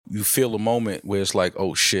you feel a moment where it's like,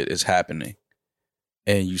 oh shit, it's happening.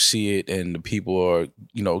 And you see it, and the people are,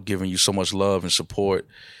 giving you so much love and support.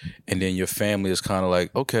 And then your family is kind of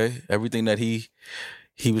like, okay, everything that he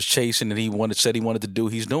was chasing and said he wanted to do,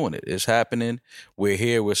 he's doing it. It's happening. We're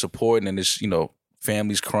here, we're supporting, and it's,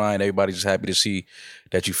 families crying. Everybody's just happy to see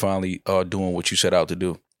that you finally are doing what you set out to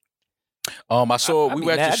do. I'd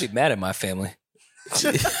be mad at my family.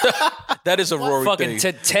 That is a Rory fucking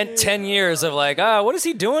thing. 10 years of like, what is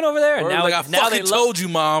he doing over there? And now they told you,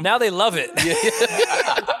 Mom. Now they love it.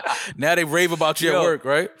 Now they rave about you at work,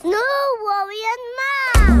 right? No, Rory and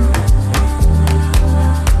Mom.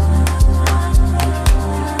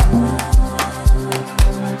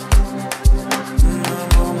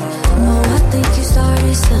 Oh, I think you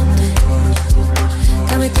started something.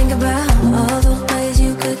 Got me think about all the ways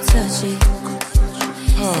you could touch it.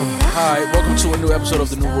 All right, welcome to a new episode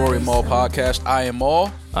of the New Rory and Mal podcast. I am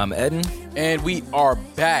Mal. I'm Eden. And we are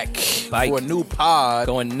back for a new pod.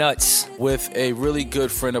 Going nuts. With a really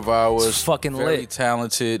good friend of ours. It's fucking very lit.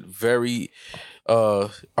 Talented, very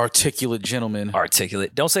articulate gentleman.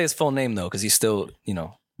 Articulate. Don't say his full name, though, because he's still,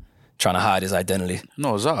 trying to hide his identity.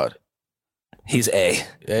 No, Azad. He's A.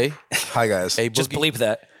 A? Hi, guys. A Boogie. Just bleep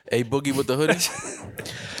that. A Boogie with the hoodie.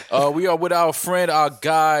 We are with our friend, our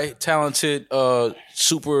guy, talented,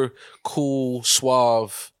 super cool,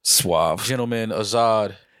 suave gentleman,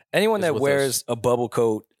 Azad. Anyone that wears a bubble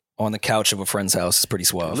coat on the couch of a friend's house is pretty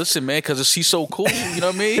suave. Listen, man, because he's so cool. You know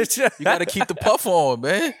what I mean? You got to keep the puff on,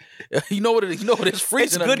 man. You know what it's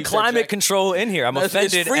freezing. It's good climate control in here. I'm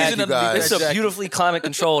offended. It's freezing you guys. It's a beautifully climate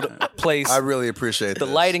controlled place. I really appreciate the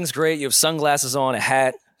this. lighting's great. You have sunglasses on, a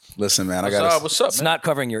hat. Listen, man, Azad, what's up, It's man? not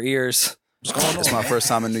covering your ears. What's going on? It's my first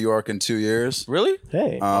time in New York in 2 years. Really?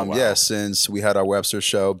 Hey. wow. Yeah, since we had our Webster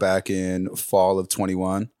show back in fall of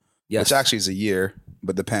 21, Yes. which actually is a year,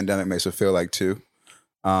 but the pandemic makes it feel like 2.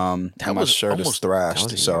 And my shirt is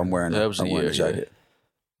thrashed, so I'm wearing a jacket.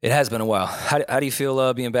 It has been a while. How do you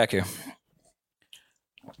feel being back here?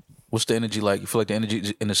 What's the energy like? You feel like the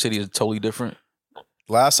energy in the city is totally different?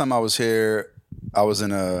 Last time I was here, I was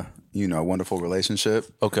in a wonderful relationship.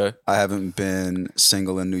 Okay. I haven't been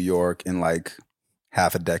single in New York in like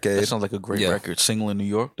half a decade. That sounds like a great record. Single in New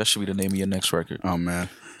York? That should be the name of your next record. Oh, man.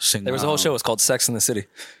 Single. There was a whole show. It's called Sex in the City.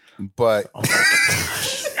 But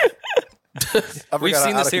We've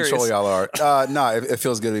seen the series. Control y'all are. No, it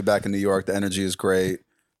feels good to be back in New York. The energy is great.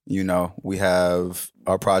 We have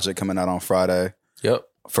our project coming out on Friday. Yep.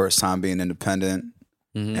 First time being independent,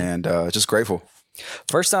 and just grateful.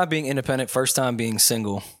 First time being independent. First time being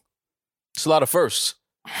single. It's a lot of firsts.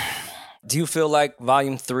 Do you feel like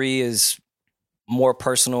Volume 3 is more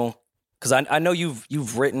personal? Because I know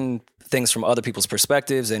you've written things from other people's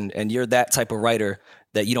perspectives, and you're that type of writer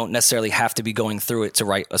that you don't necessarily have to be going through it to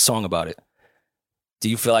write a song about it. Do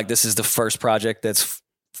you feel like this is the first project that's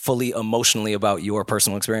fully emotionally about your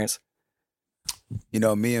personal experience?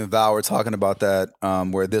 Me and Val were talking about that,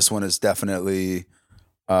 where this one is definitely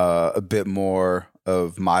a bit more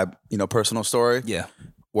of my, personal story. Yeah.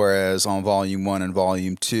 Whereas on Volume 1 and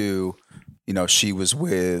Volume 2, she was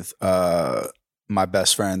with my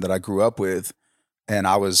best friend that I grew up with, and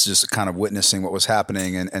I was just kind of witnessing what was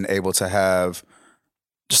happening and able to have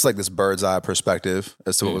just like this bird's eye perspective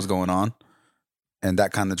as to what was going on. And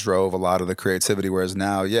that kind of drove a lot of the creativity. Whereas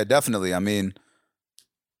now, yeah, definitely. I mean,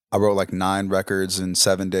 I wrote like 9 records in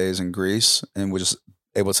 7 days in Greece, and was just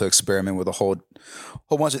able to experiment with a whole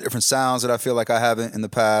bunch of different sounds that I feel like I haven't in the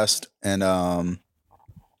past. And the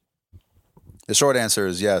short answer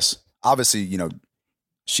is yes. Obviously,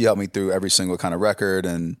 she helped me through every single kind of record,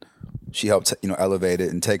 and she helped, elevate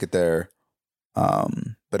it and take it there.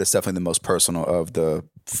 But it's definitely the most personal of the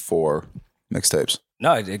 4 mixtapes.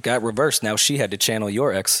 No, it got reversed. Now she had to channel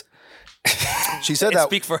your ex. She said that.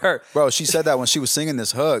 Speak for her. Bro, she said that when she was singing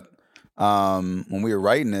this hook, when we were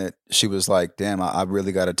writing it, she was like, damn, I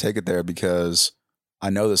really got to take it there because I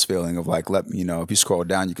know this feeling of like, if you scroll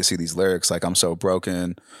down, you can see these lyrics like, I'm so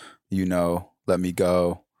broken, let me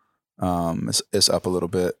go. It's up a little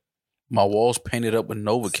bit. My walls painted up with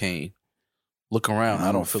Novocaine. Look around.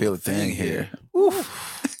 I don't feel a thing here. Oof.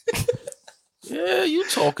 Yeah, you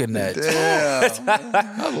talking that. Damn.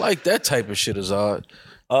 I like that type of shit, Azad.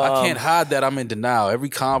 I can't hide that I'm in denial. Every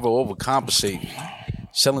convo overcompensate.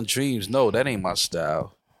 Selling dreams, no, that ain't my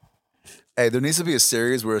style. Hey, there needs to be a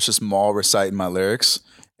series where it's just Mal reciting my lyrics.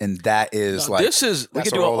 And that is We We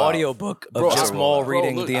could do an audio book of just Mal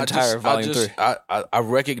reading the entire Volume 3. I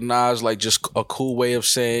recognize like just a cool way of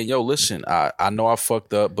saying, yo, listen, I know I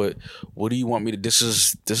fucked up, but what do you want me to, this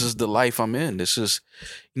is the life I'm in. This is,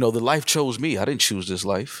 the life chose me. I didn't choose this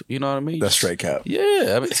life. You know what I mean? That's straight cap.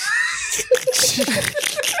 Yeah. I mean,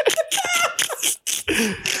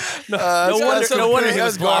 No wonder he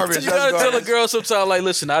was garbage. You gotta tell a girl sometimes, like,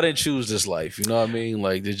 listen, I didn't choose this life. You know what I mean?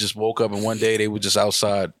 Like, they just woke up and one day they were just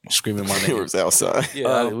outside screaming my name. It was outside.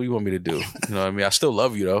 Yeah, what do you want me to do? You know what I mean? I still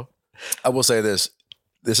love you though. I will say this.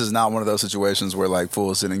 This is not one of those situations where like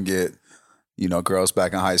fools didn't get, girls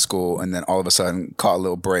back in high school and then all of a sudden caught a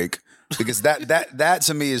little break. Because that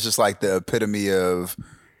to me is just like the epitome of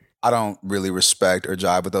I don't really respect or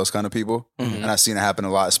jive with those kind of people. Mm-hmm. And I've seen it happen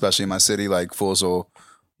a lot, especially in my city. Like fools will,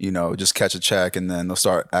 just catch a check and then they'll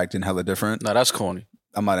start acting hella different. No, that's corny.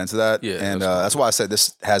 I'm not into that. Yeah, and that's why I said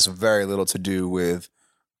this has very little to do with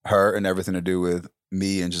her and everything to do with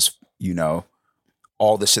me and just,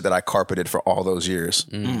 all the shit that I carpeted for all those years,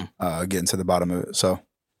 getting to the bottom of it. So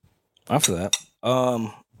after that,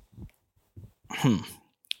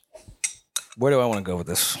 where do I want to go with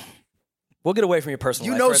this? We'll get away from your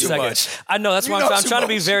personal life for a second. Much. I know, that's why I'm trying to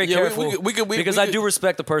be very careful because I do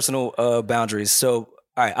respect the personal boundaries. So,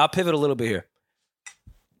 all right, I'll pivot a little bit here.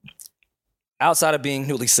 Outside of being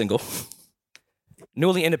newly single,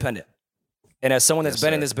 newly independent, and as someone that's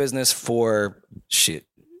been in this business for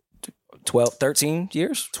 13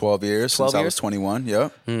 years? 12 years since I was 21, yeah.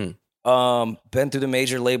 Been through the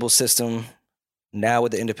major label system, now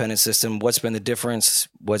with the independent system. What's been the difference?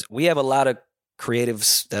 We have a lot of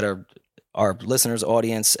creatives that are our listeners'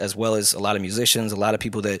 audience, as well as a lot of musicians, a lot of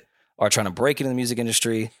people that are trying to break into the music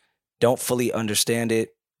industry, don't fully understand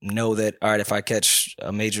it, know that, all right, if I catch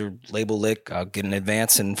a major label lick, I'll get an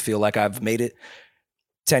advance and feel like I've made it.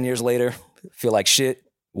 10 years later, feel like shit.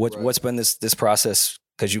 What's been this process?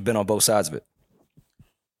 Because you've been on both sides of it.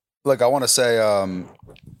 Look, I want to say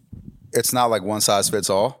it's not like one size fits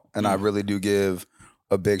all. And I really do give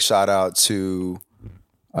a big shout out to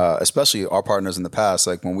especially our partners in the past.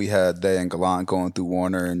 Like when we had Day and Gallant going through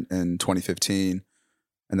Warner in 2015.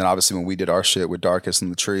 And then obviously when we did our shit with Darkest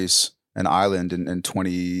and Latrice and Island in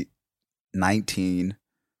 2019,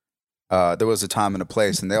 there was a time and a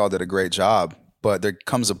place and they all did a great job. But there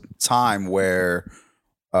comes a time where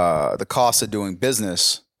the cost of doing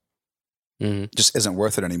business just isn't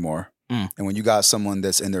worth it anymore. And when you got someone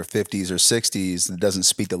that's in their 50s or 60s that doesn't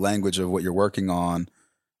speak the language of what you're working on,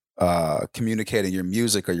 communicating your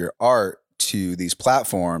music or your art to these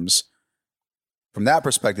platforms, from that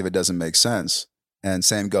perspective, it doesn't make sense. And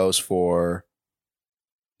same goes for,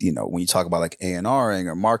 when you talk about like A&Ring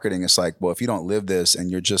or marketing, it's like, well, if you don't live this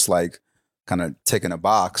and you're just like kind of ticking a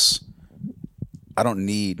box, I don't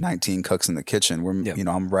need 19 cooks in the kitchen.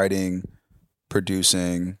 I'm writing,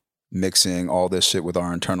 producing, mixing all this shit with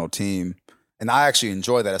our internal team. And I actually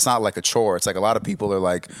enjoy that. It's not like a chore. It's like a lot of people are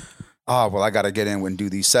like, oh, well, I got to get in and do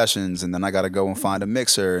these sessions and then I got to go and find a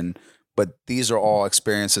mixer. But these are all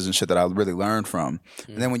experiences and shit that I really learned from.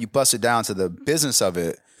 And then when you bust it down to the business of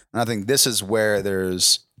it, and I think this is where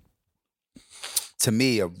there's, to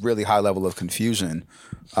me, a really high level of confusion.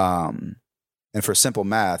 And for simple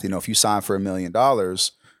math, if you sign for $1 million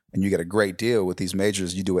and you get a great deal with these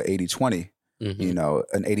majors, you do an 80-20,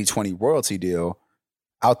 an 80-20 royalty deal,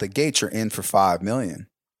 out the gate, you're in for $5 million.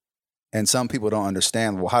 And some people don't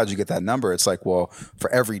understand, well, how did you get that number? It's like, well,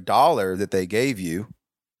 for every dollar that they gave you,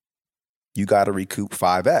 you got to recoup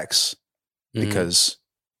 5X because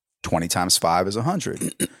 20 times 5 is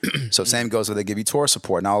 100. So same goes where they give you tour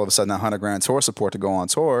support. Now all of a sudden, $100,000 tour support to go on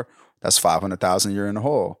tour, that's $500,000 you're in the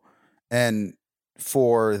hole. And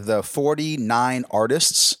for the 49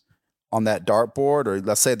 artists on that dartboard, or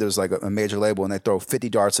let's say there's like a major label and they throw 50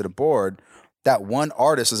 darts at a board, that one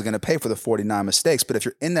artist is going to pay for the 49 mistakes. But if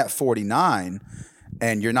you're in that 49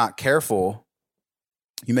 and you're not careful,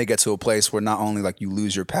 you may get to a place where not only like you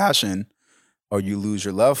lose your passion or you lose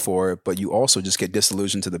your love for it, but you also just get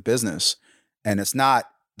disillusioned to the business. And it's not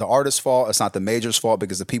the artist's fault. It's not the major's fault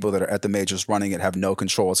because the people that are at the majors running it have no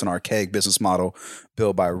control. It's an archaic business model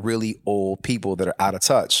built by really old people that are out of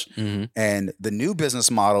touch. And the new business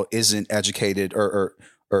model isn't educated or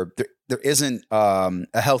there isn't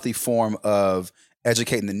a healthy form of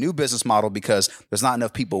educating the new business model because there's not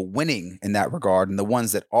enough people winning in that regard. And the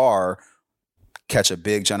ones that are catch a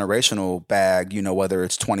big generational bag, whether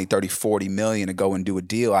it's 20, 30, 40 million to go and do a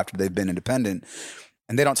deal after they've been independent.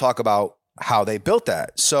 And they don't talk about how they built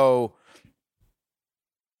that. So,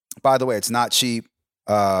 by the way, it's not cheap.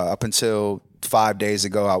 Up until 5 days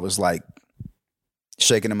ago, I was like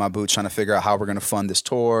shaking in my boots trying to figure out how we're going to fund this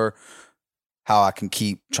tour, how I can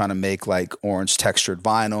keep trying to make like orange textured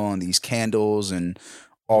vinyl and these candles and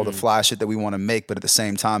all the fly shit that we want to make, but at the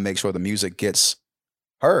same time, make sure the music gets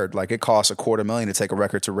heard. Like it costs $250,000 to take a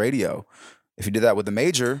record to radio. If you did that with the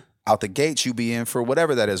major, out the gates, you be in for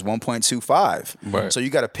whatever that is, 1.25. Right. So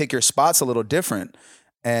you got to pick your spots a little different.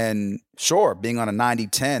 And sure, being on a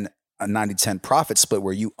 90-10, a 90-10 profit split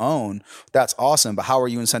where you own, that's awesome. But how are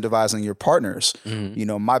you incentivizing your partners? You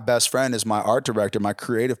know, my best friend is my art director, my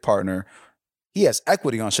creative partner. He has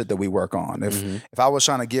equity on shit that we work on. If I was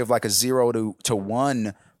trying to give like a 0 to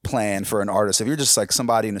 1 plan for an artist, if you're just like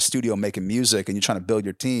somebody in the studio making music and you're trying to build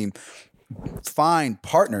your team, find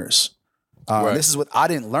partners. This is what I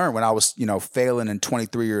didn't learn when I was, you know, failing and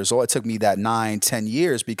 23 years old. It took me that 9-10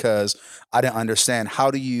 years because I didn't understand,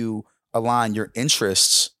 how do you align your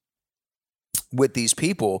interests with these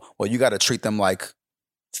people? Well, you got to treat them like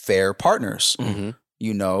fair partners.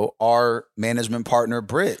 You know, our management partner,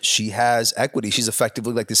 Britt, she has equity. She's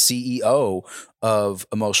effectively like the CEO of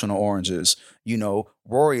Emotional Oranges. You know,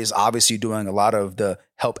 Rory is obviously doing a lot of the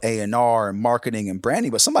help A&R and marketing and branding,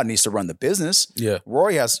 but somebody needs to run the business. Yeah.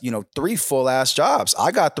 Rory has, you know, 3 full-ass jobs. I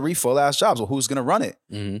got 3 full-ass jobs. Well, who's going to run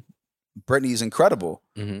it? Brittany's incredible,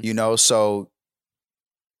 you know, so.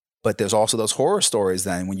 But there's also those horror stories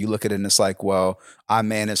then when you look at it and it's like, well, I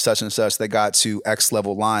managed such and such. They got to X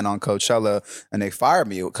level line on Coachella and they fired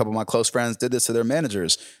me. A couple of my close friends did this to their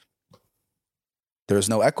managers. There's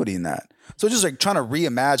no equity in that. So just like trying to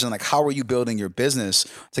reimagine, like, how are you building your business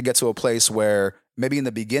to get to a place where maybe in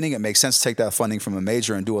the beginning it makes sense to take that funding from a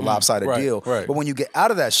major and do a lopsided deal. But when you get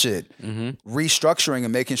out of that shit, restructuring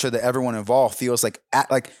and making sure that everyone involved feels like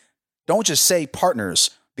don't just say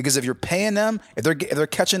partners. Because if you're paying them, if they're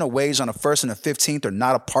catching a wage on a 1st and a 15th, they're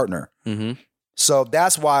not a partner. So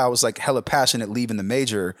that's why I was like hella passionate leaving the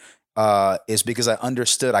major, is because I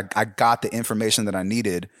understood, I got the information that I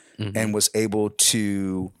needed and was able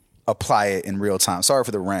to apply it in real time. Sorry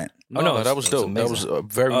for the rant. No, that was dope. That was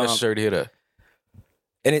very necessary to hear that.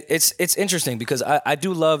 And it's interesting because I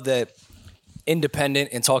do love that independent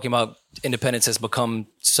and talking about independence has become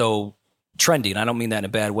so trendy. And I don't mean that in a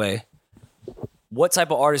bad way. What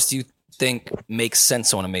type of artists do you think makes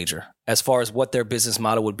sense on a major as far as what their business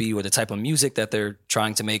model would be or the type of music that they're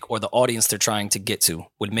trying to make or the audience they're trying to get to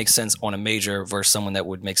would make sense on a major versus someone that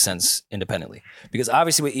would make sense independently? Because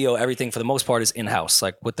obviously with EO, everything for the most part is in-house.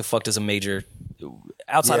 Like, what the fuck does a major,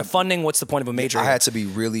 outside of funding, what's the point of a major? I had to be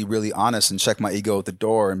really, really honest and check my ego at the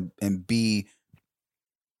door and be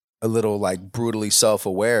a little like brutally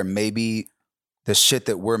self-aware. Maybe the shit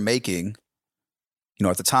that we're making, you know,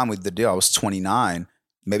 at the time we did the deal, I was 29.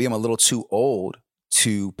 Maybe I'm a little too old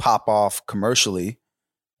to pop off commercially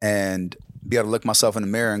and be able to look myself in the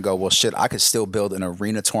mirror and go, well, shit, I could still build an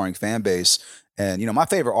arena touring fan base. And, you know, my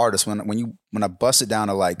favorite artists, when I bust it down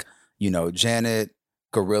to like, you know, Janet,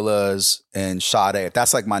 Gorillaz, and Sade, if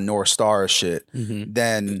that's like my North Star shit,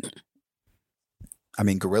 then, I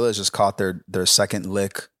mean, Gorillaz just caught their second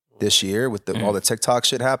lick this year with all the TikTok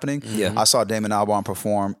shit happening. I saw Damon Albarn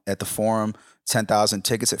perform at the Forum. 10,000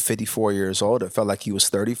 tickets at 54 years old. It felt like he was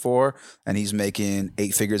 34 and he's making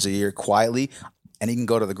 8 figures a year quietly, and he can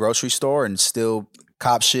go to the grocery store and still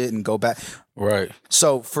cop shit and go back. Right.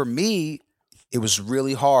 So for me, it was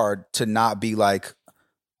really hard to not be like,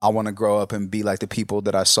 I want to grow up and be like the people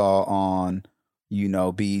that I saw on, you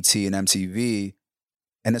know, BET and MTV.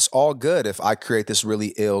 And it's all good if I create this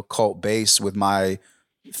really ill cult base with my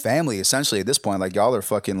family, essentially at this point. Like, y'all are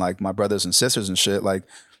fucking like my brothers and sisters and shit. Like,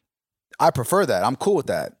 I prefer that. I'm cool with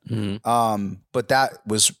that. But that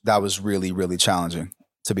was really, really challenging,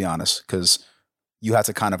 to be honest, because you have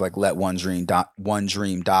to kind of like let one dream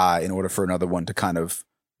die in order for another one to kind of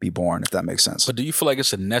be born, if that makes sense. But do you feel like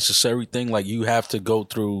it's a necessary thing? Like, you have to go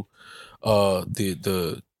through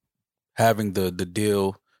the having the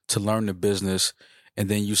deal to learn the business, and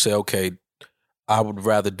then you say, okay, I would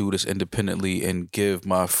rather do this independently and give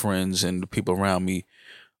my friends and the people around me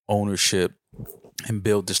ownership and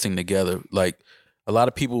build this thing together. Like, a lot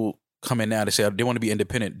of people come in now, they say they want to be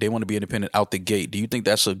independent. They want to be independent out the gate. Do you think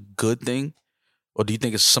that's a good thing? Or do you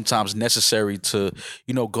think it's sometimes necessary to,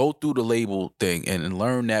 you know, go through the label thing and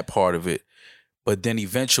learn that part of it, but then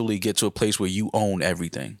eventually get to a place where you own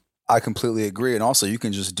everything? I completely agree. And also, you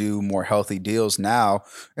can just do more healthy deals now.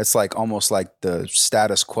 It's like almost like the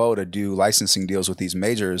status quo to do licensing deals with these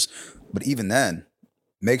majors. But even then,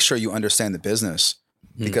 make sure you understand the business.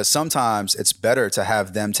 Because sometimes it's better to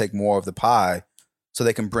have them take more of the pie so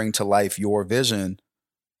they can bring to life your vision.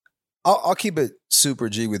 I'll keep it super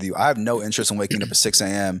G with you. I have no interest in waking up at 6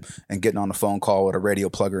 a.m. and getting on a phone call with a radio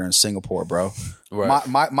plugger in Singapore, bro. Right.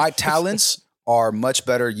 My talents are much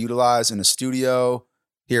better utilized in the studio,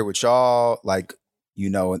 here with y'all, like, you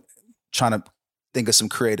know, trying to think of some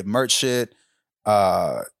creative merch shit.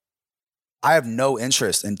 I have no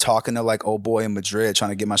interest in talking to like old boy in Madrid trying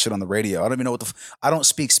to get my shit on the radio. I don't even know I don't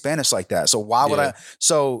speak Spanish like that. So why would I?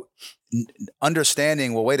 So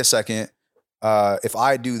understanding, well, wait a second. if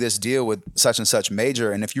I do this deal with such and such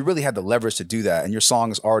major, and if you really have the leverage to do that and your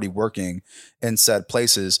song is already working in said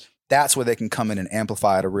places, that's where they can come in and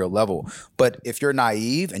amplify at a real level. But if you're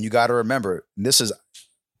naive, and you got to remember,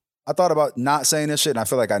 I thought about not saying this shit, and I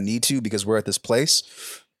feel like I need to because we're at this place.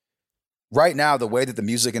 Right now, the way that the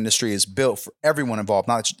music industry is built for everyone involved,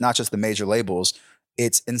 not just the major labels,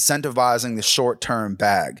 it's incentivizing the short-term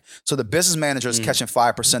bag. So the business manager is catching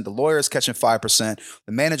 5%, the lawyer is catching 5%,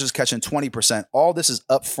 the manager is catching 20%. All this is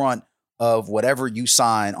upfront of whatever you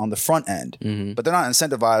sign on the front end. But they're not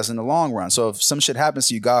incentivized in the long run. So if some shit happens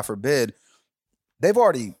to you, God forbid, they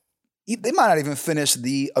might not even finish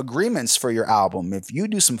the agreements for your album. If you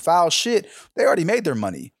do some foul shit, they already made their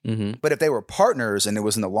money. But if they were partners and it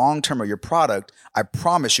was in the long term of your product, I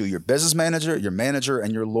promise you, your business manager, your manager,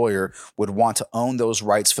 and your lawyer would want to own those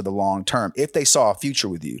rights for the long term if they saw a future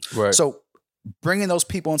with you. Right. So bringing those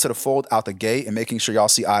people into the fold out the gate and making sure y'all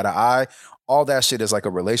see eye to eye, all that shit is like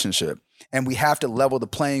a relationship. And we have to level the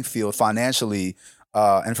playing field financially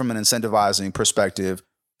and from an incentivizing perspective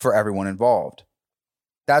for everyone involved.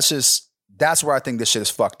 That's where I think this shit is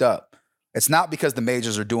fucked up. It's not because the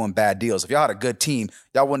majors are doing bad deals. If y'all had a good team,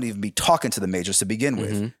 y'all wouldn't even be talking to the majors to begin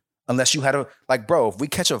with. Unless you had bro, if we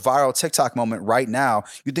catch a viral TikTok moment right now,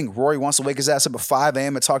 you think Rory wants to wake his ass up at 5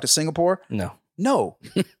 a.m. and talk to Singapore? No.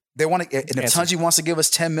 They want to, and if Tunji wants to give us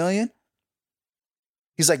 10 million,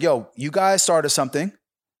 he's like, yo, you guys started something.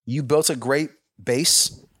 You built a great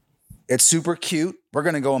base. It's super cute. We're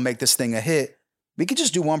going to go and make this thing a hit. We could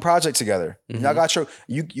just do one project together. Y'all got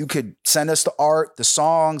you could send us the art, the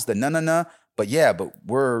songs, the but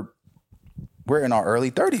we're in our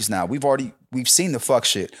early 30s now. We've seen the fuck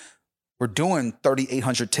shit. We're doing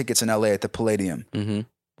 3,800 tickets in LA at the Palladium.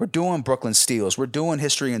 We're doing Brooklyn Steels. We're doing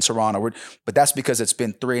History in Toronto. But that's because it's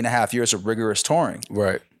been 3.5 years of rigorous touring.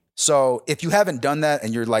 Right. So if you haven't done that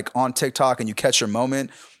and you're like on TikTok and you catch your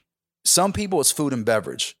moment, some people it's food and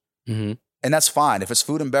beverage. And that's fine. If it's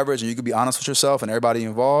food and beverage and you can be honest with yourself and everybody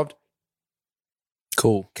involved,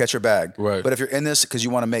 cool. Catch your bag. Right. But if you're in this because you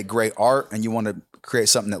want to make great art and you want to create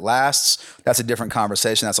something that lasts, that's a different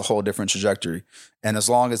conversation. That's a whole different trajectory. And as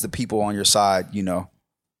long as the people on your side,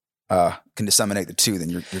 can disseminate the two, then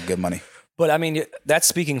you're good money. But I mean, that's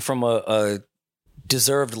speaking from a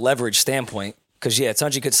deserved leverage standpoint. Because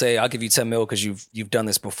Tunji could say, I'll give you 10 mil because you've done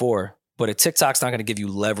this before. But a TikTok's not going to give you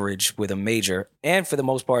leverage with a major. And for the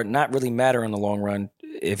most part, not really matter in the long run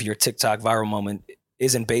if your TikTok viral moment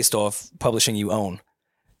isn't based off publishing you own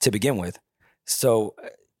to begin with. So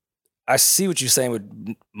I see what you're saying.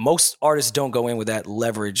 With most artists don't go in with that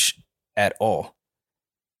leverage at all.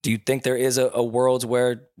 Do you think there is a world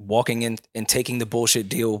where walking in and taking the bullshit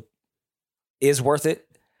deal is worth it?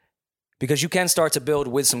 Because you can start to build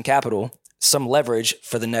with some capital, some leverage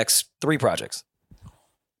for the next 3 projects.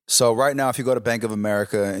 So right now, if you go to Bank of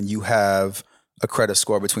America and you have a credit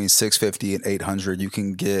score between 650 and 800, you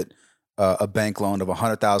can get a bank loan of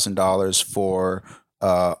 $100,000 for,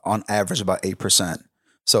 on average, about 8%.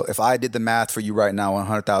 So if I did the math for you right now on a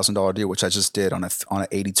 $100,000 deal, which I just did on an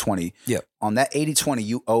 80-20, on that 80-20,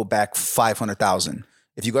 you owe back $500,000.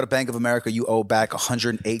 If you go to Bank of America, you owe back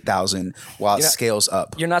 $108,000 while it scales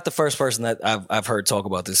up. You're not the first person that I've heard talk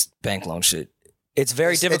about this bank loan shit. It's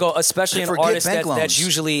very difficult, especially an artist that's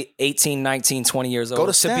usually 18, 19, 20 years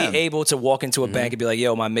old, to be able to walk into a bank and be like,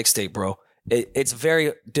 yo, my mixtape, bro. It's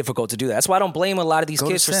very difficult to do that. That's why I don't blame a lot of these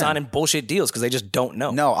kids for signing bullshit deals because they just don't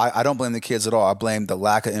know. No, I don't blame the kids at all. I blame the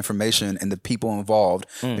lack of information and the people involved.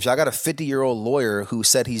 If y'all got a 50-year-old lawyer who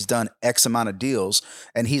said he's done X amount of deals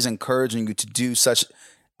and he's encouraging you to do such...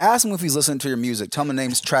 Ask him if he's listening to your music. Tell him the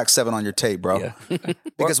name's track 7 on your tape, bro. Yeah.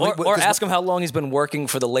 or ask him how long he's been working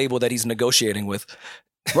for the label that he's negotiating with.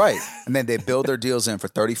 Right. And then they build their deals in for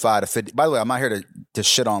 35 to 50. By the way, I'm not here to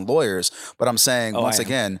shit on lawyers, but I'm saying, once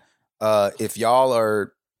again, if y'all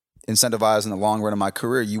are incentivized in the long run of my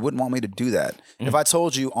career, you wouldn't want me to do that. If I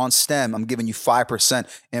told you on STEM, I'm giving you 5%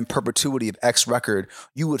 in perpetuity of X record,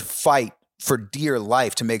 you would fight for dear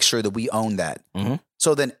life to make sure that we own that.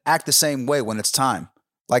 So then act the same way when it's time.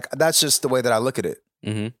 Like, that's just the way that I look at it.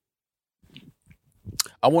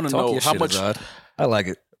 I want to know how much. I like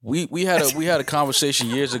it. We had a conversation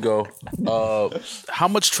years ago. How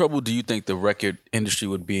much trouble do you think the record industry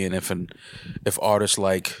would be in if artists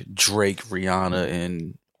like Drake, Rihanna,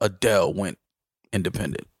 and Adele went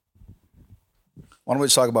independent? Why don't we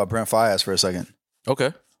just talk about Brent Faiyaz for a second?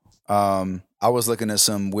 Okay. I was looking at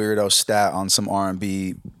some weirdo stat on some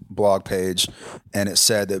R&B blog page, and it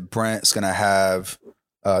said that Brent's gonna have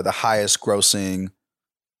the highest grossing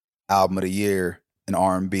album of the year in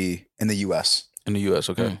R&B in the U.S. In the U.S.,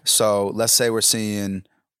 okay. So let's say we're seeing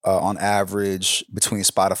on average between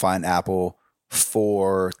Spotify and Apple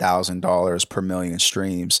 $4,000 per million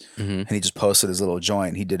streams, and he just posted his little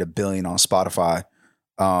joint. He did $1 billion on Spotify.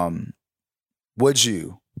 Would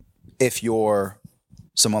you, if you're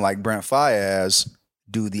someone like Brent Faiyaz,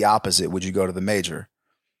 do the opposite? Would you go to the major?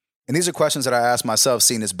 And these are questions that I asked myself,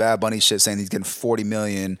 seeing this Bad Bunny shit saying he's getting $40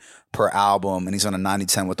 million per album and he's on a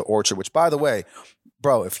 90-10 with the Orchard, which, by the way,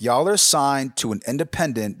 bro, if y'all are signed to an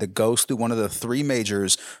independent that goes through one of the 3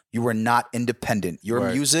 majors, you are not independent.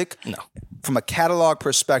 Your music, from a catalog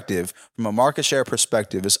perspective, from a market share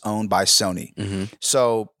perspective, is owned by Sony.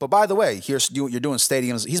 So, but by the way, you're doing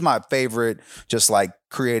stadiums. He's my favorite, just like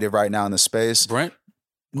creative right now in the space. Brent?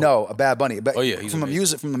 No, a Bad Bunny. But he's from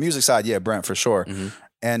the music side, yeah, Brent for sure.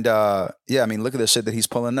 And yeah, I mean, look at the shit that he's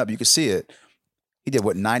pulling up. You can see it. He did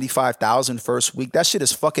what, 95,000 first week? That shit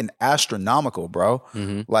is fucking astronomical, bro.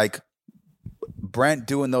 Like Brent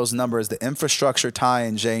doing those numbers, the infrastructure Ty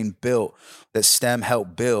and Jane built, that STEM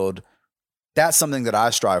helped build. That's something that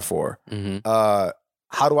I strive for.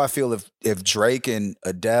 How do I feel if Drake and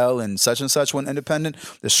Adele and such went independent?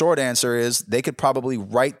 The short answer is they could probably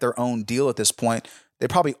write their own deal at this point. They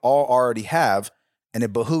probably all already have, and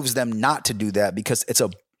it behooves them not to do that because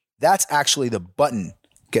that's actually the button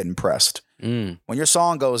getting pressed. When your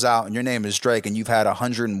song goes out and your name is Drake and you've had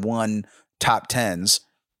 101 top 10s,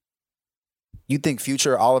 you think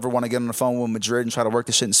Future or Oliver want to get on the phone with Madrid and try to work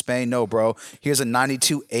this shit in Spain? No, bro. Here's a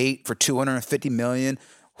 92.8 for $250 million.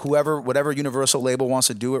 Whatever Universal label wants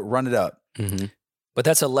to do it, run it up. But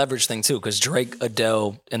that's a leverage thing too, because Drake,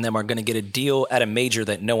 Adele, and them are going to get a deal at a major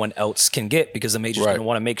that no one else can get because the major's going to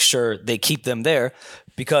want to make sure they keep them there.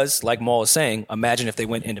 Because, like Maul is saying, imagine if they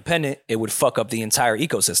went independent, it would fuck up the entire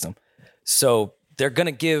ecosystem. So they're going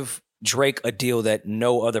to give Drake a deal that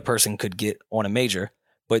no other person could get on a major.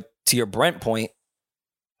 But to your Brent point,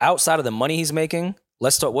 outside of the money he's making,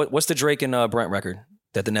 let's talk. What's the Drake and Brent record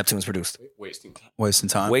that the Neptunes produced? Wasting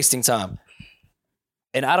Time.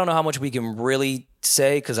 And I don't know how much we can really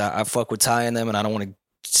say because I fuck with Ty and them, and I don't want to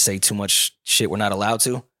say too much shit we're not allowed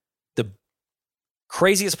to. The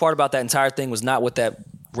craziest part about that entire thing was not what that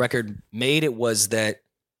record made. It was that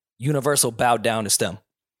Universal bowed down to STEM.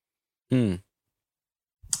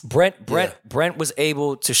 Brent was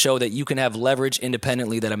able to show that you can have leverage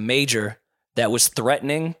independently, that a major that was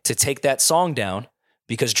threatening to take that song down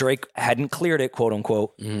because Drake hadn't cleared it, quote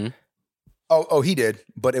unquote. Oh, he did,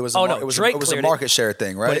 but it was it was a market share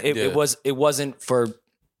thing, right? But it wasn't for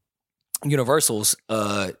Universal's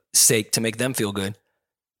sake to make them feel good.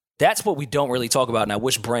 That's what we don't really talk about, and I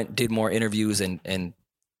wish Brent did more interviews and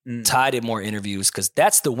Ty did more interviews because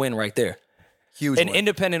that's the win right there. Huge. An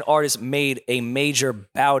independent artist made a major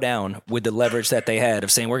bow down with the leverage that they had of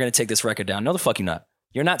saying, we're going to take this record down. No, the fuck you're not.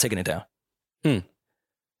 You're not taking it down.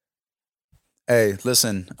 Hey,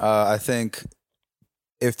 listen, I think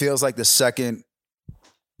it feels like the second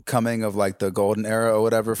coming of like the golden era or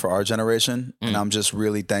whatever for our generation. And I'm just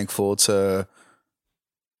really thankful to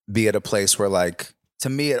be at a place where, like, to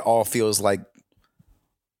me, it all feels like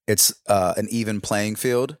it's an even playing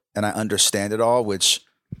field and I understand it all, which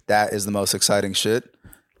that is the most exciting shit,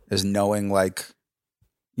 is knowing, like,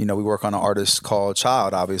 you know, we work on an artist called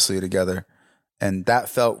Child, obviously, together. And that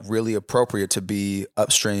felt really appropriate to be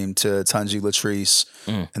upstream to Tunji Latrice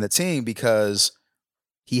and the team because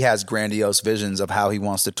he has grandiose visions of how he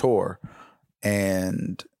wants to tour.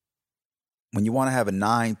 And when you want to have a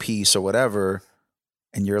 9-piece or whatever,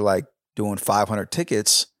 and you're like doing 500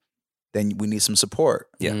 tickets, then we need some support.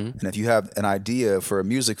 Yeah. And if you have an idea for a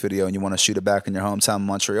music video and you want to shoot it back in your hometown,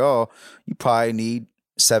 Montreal, you probably need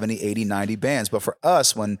 70, 80, 90 bands. But for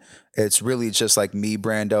us, when it's really just like me,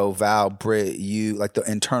 Brando, Val, Britt, you, like the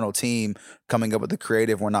internal team coming up with the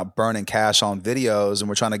creative, we're not burning cash on videos and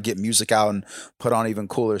we're trying to get music out and put on even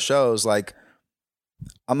cooler shows. Like,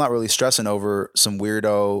 I'm not really stressing over some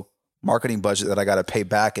weirdo marketing budget that I got to pay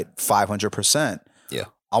back at 500%. Yeah.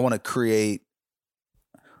 I want to create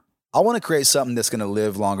something that's going to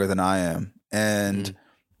live longer than I am. And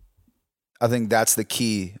I think that's the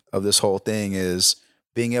key of this whole thing, is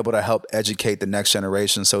being able to help educate the next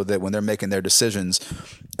generation so that when they're making their decisions,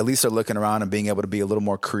 at least they're looking around and being able to be a little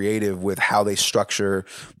more creative with how they structure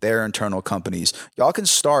their internal companies. Y'all can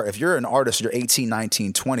start, if you're an artist, you're 18,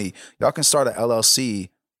 19, 20, y'all can start an LLC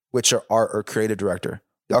with your art or creative director.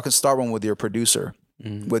 Y'all can start one with your producer,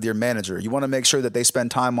 with your manager. You want to make sure that they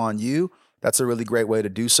spend time on you. That's a really great way to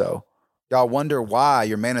do so. Y'all wonder why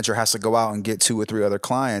your manager has to go out and get 2 or 3 other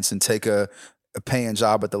clients and take a paying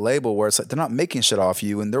job at the label where it's like they're not making shit off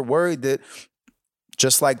you, and they're worried that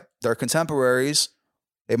just like their contemporaries,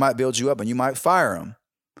 they might build you up and you might fire them.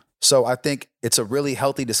 So I think it's a really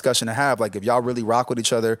healthy discussion to have. Like, if y'all really rock with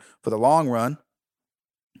each other for the long run,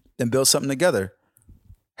 then build something together.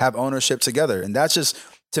 Have ownership together. And that's just,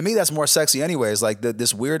 to me, that's more sexy anyways. Like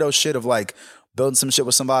this weirdo shit of like building some shit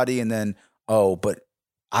with somebody and then, oh, but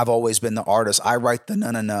I've always been the artist. I write the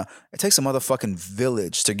na. It takes a motherfucking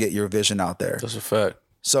village to get your vision out there. That's a fact.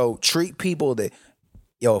 So treat people that,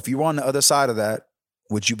 if you were on the other side of that,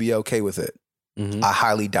 would you be okay with it? Mm-hmm. I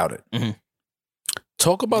highly doubt it. Mm-hmm.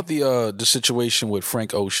 Talk about the situation with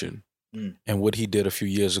Frank Ocean and what he did a few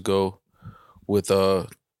years ago with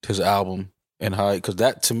his album and how, because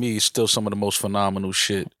that to me is still some of the most phenomenal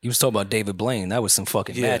shit. You was talking about David Blaine. That was some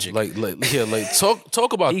fucking magic. Like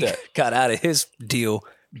talk about He that. got out of his deal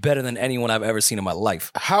better than anyone I've ever seen in my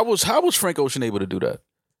life. How was Frank Ocean able to do that?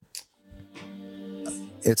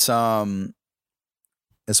 It's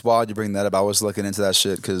wild you bring that up. I was looking into that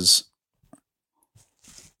shit because,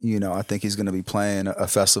 I think he's going to be playing a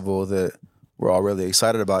festival that we're all really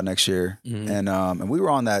excited about next year. Mm-hmm. And we were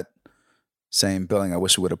on that same billing. I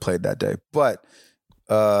wish we would have played that day, but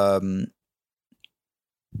that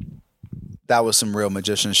was some real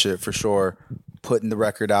magician shit for sure. Putting the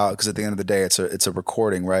record out, because at the end of the day, it's a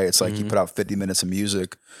recording, right? It's like you put out 50 minutes of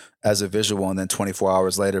music as a visual, and then 24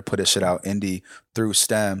 hours later, put his shit out indie through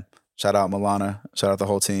STEM. Shout out Milana. Shout out the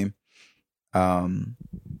whole team.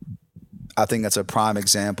 I think that's a prime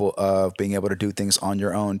example of being able to do things on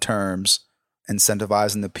your own terms,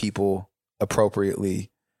 incentivizing the people appropriately,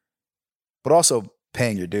 but also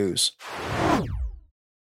paying your dues.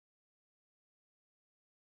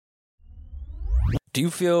 Do you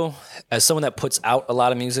feel, as someone that puts out a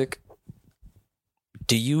lot of music,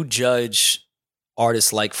 do you judge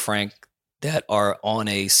artists like Frank that are on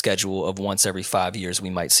a schedule of once every 5 years we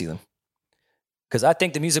might see them? Because I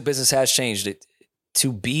think the music business has changed.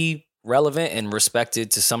 To be relevant and respected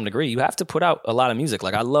to some degree, you have to put out a lot of music.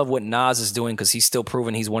 Like, I love what Nas is doing because he's still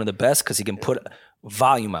proving he's one of the best because he can put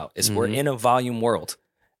volume out. We're in a volume world.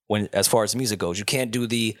 As far as music goes, you can't do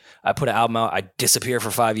I put an album out, I disappear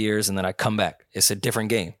for 5 years, and then I come back. It's a different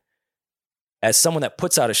game. As someone that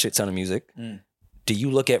puts out a shit ton of music, do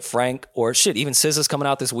you look at Frank or even SZA's coming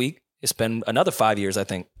out this week? It's been another 5 years, I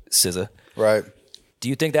think, SZA. Right. Do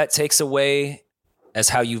you think that takes away as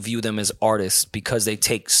how you view them as artists because they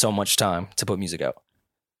take so much time to put music out?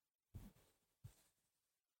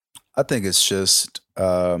 I think it's just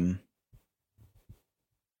to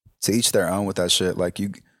each their own with that shit. Like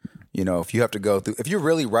if you have to go through, if you're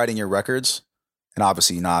really writing your records, and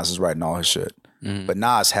obviously Nas is writing all his shit, but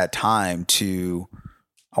Nas had time to,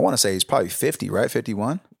 I want to say he's probably 50, right?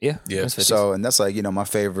 51? Yeah. So, and that's like, my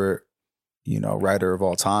favorite, writer of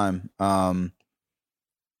all time.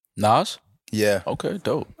 Nas? Yeah. Okay,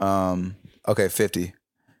 dope. Okay, 50.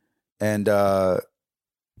 And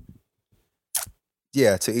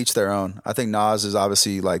yeah, to each their own. I think Nas is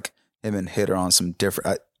obviously like, him and Hit are on some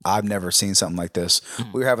different, I've never seen something like this.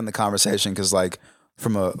 We were having the conversation because like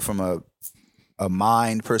from a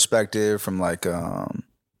mind perspective, from like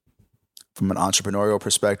from an entrepreneurial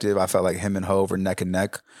perspective, I felt like him and Hov are neck and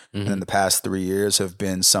neck. And in the past 3 years have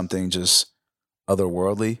been something just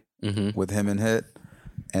otherworldly with him and Hit.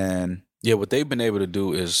 And yeah, what they've been able to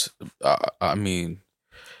do is, I mean,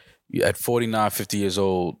 at 49, 50 years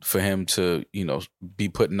old, for him to, be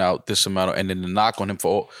putting out this amount of, and then the knock on him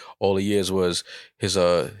for all the years was his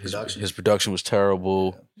production was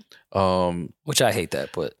terrible. Which I hate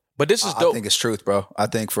that, but this is dope. I think it's truth, bro. I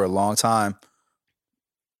think for a long time,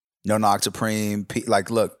 No Knock to Preem,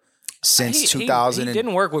 like, look, since 2000, he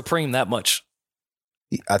didn't work with Preem that much.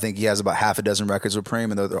 I think he has about half a dozen records with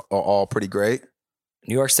Preem, and they're all pretty great.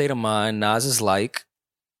 New York State of Mind, Nas is like,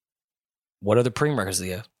 what other Preem records do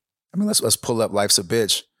you have? I mean, let's pull up Life's a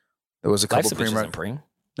Bitch. There was a couple Life's a Bitch Preem isn't Preem.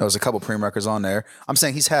 There was a couple Preem records on there. I'm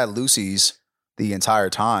saying he's had Lucy's the entire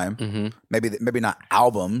time. Maybe not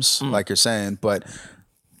albums like you're saying, but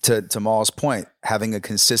to Maul's point, having a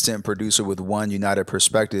consistent producer with one united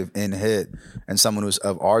perspective in Hit and someone who's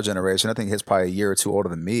of our generation, I think Hit's probably a year or two older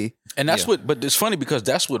than me. And that's but it's funny because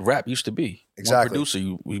that's what rap used to be. Exactly. One producer,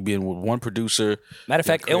 you being with one producer. Matter of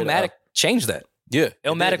fact, Illmatic changed that. Yeah.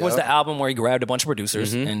 Illmatic was the album where he grabbed a bunch of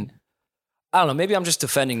producers, and I don't know, maybe I'm just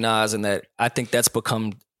defending Nas in that I think that's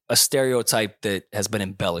become a stereotype that has been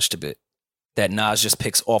embellished a bit. That Nas just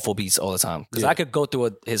picks awful beats all the time. Because I could go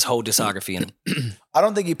through his whole discography and I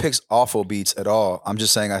don't think he picks awful beats at all. I'm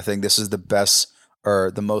just saying I think this is the best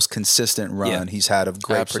or the most consistent run he's had of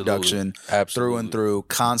great production through and through,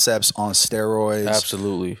 concepts on steroids.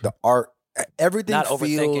 Absolutely. The art, everything not feels...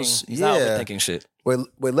 overthinking. He's not overthinking shit. Wait,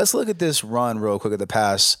 let's look at this run real quick at the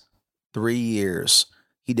past 3 years.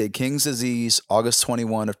 He did King's Disease, August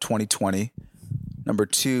 21 of 2020. Number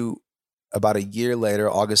 2, about a year later,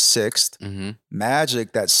 August 6th. Mm-hmm.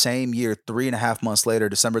 Magic that same year, 3.5 months later,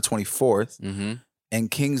 December 24th. Mm-hmm. And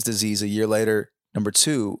King's Disease a year later, number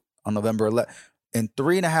 2 on November 11th. In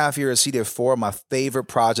 3.5 years, he did 4 of my favorite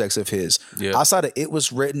projects of his. Yeah. Outside of It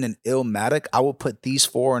Was Written and Illmatic, I would put these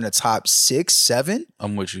 4 in the top 6, 7.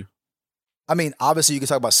 I'm with you. I mean, obviously, you can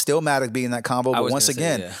talk about Stillmatic being in that combo, I but was once gonna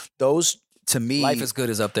say, again, yeah. those to me, Life is Good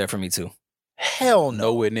is up there for me too. hell no.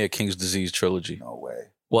 Nowhere near King's Disease trilogy. No way.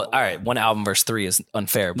 Well, all right, one album versus 3 is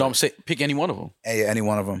unfair. No, But, I'm saying pick any one of them. Hey, any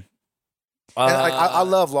one of them. And, like, I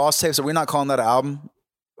love Lost Tapes, so we're not calling that an album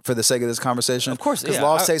for the sake of this conversation. Of course, because yeah,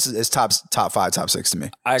 Lost Tapes is top 5, top 6 to me.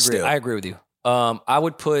 I agree. Still. I agree with you. I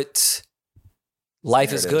would put Life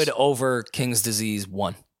There is it Good is. over King's Disease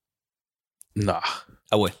 1. Nah.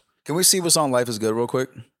 I would. Can we see what's on Life Is Good real quick?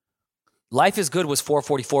 Life is Good was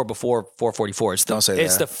 444 before 444. It's the, Don't say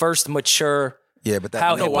it's that. the first mature Yeah, but that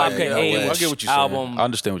how no hip hop way, can no way. age I get what you're saying. album I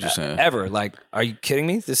understand what you're saying. ever. Like, are you kidding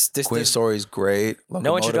me? This Queen Story is great. no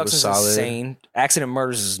Locomotive introduction was is solid. insane. Accident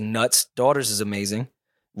Murders is nuts. Daughters is amazing.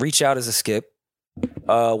 Reach Out is a skip.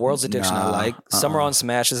 World's Addiction I Nah, like. Summer on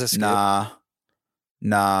Smash is a skip.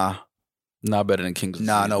 Nah. Not better than King's Disease.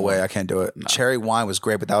 No way. I can't do it. Nah. Cherry Wine was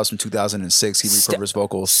great, but that was from 2006. He repurposed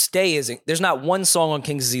vocals. Stay isn't. There's not one song on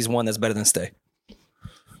King's Disease 1 that's better than Stay.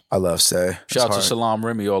 I love Stay. Shout out to It's hard. Salam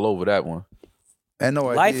Remy all over that one. And No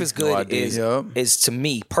ID. Life is No Good ID. is Yup. is to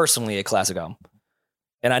me personally a classic album.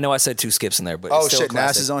 And I know I said 2 skips in there, but Oh it's still shit, a Nas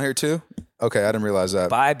classic. is on here too? Okay, I didn't realize that.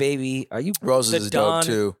 Bye Baby. Are you Roses the is Don? dope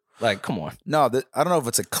too. Like, come on. No, I don't know if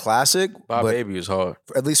it's a classic, Bye but Baby is hard.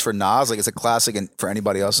 at least for Nas, like it's a classic and for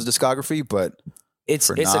anybody else's discography, but It's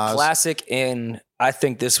For a Nas. classic, and I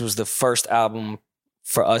think this was the first album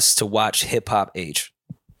for us to watch hip hop age.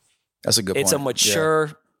 that's a good It's point. a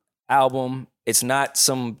mature album. It's not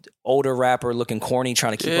some older rapper looking corny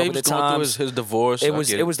trying to keep Yeah, up he with was the going through times. his divorce. It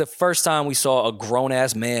was the first time we saw a grown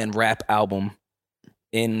ass man rap album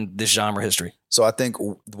in this genre history. So I think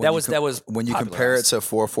That was when you compare it popularized. to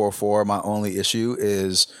 444, my only issue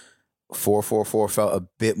is 444 felt a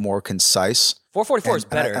bit more concise. 444 is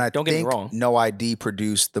And I- better. and I Don't get me think wrong. No ID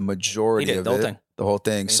produced the majority He did, of the whole it, thing. the whole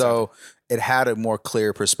thing. So it had a more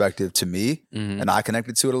clear perspective to me, Mhm. and I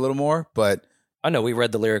connected to it a little more. But I know we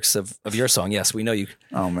read the lyrics of your song. Yes, we know you.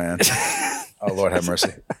 oh man, oh Lord have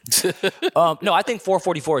mercy. No, I think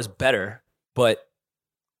 444 is better, but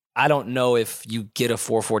I don't know if you get a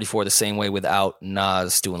 444 the same way without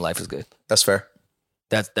Nas doing Life is Good. That's fair.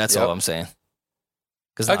 That's Yep. all I'm saying.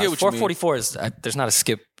 Because I get what you mean. 444 is there's not a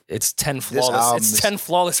skip. It's 10 album flawless. It's is- 10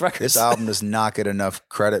 flawless records. This album does not get enough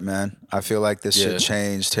credit, man. I feel like this Yeah. shit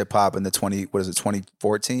changed hip hop in the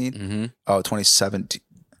 2014? Mm-hmm. Oh, 2017.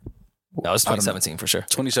 No, it's I don't know. 2017 for sure.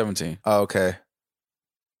 2017. Oh, okay.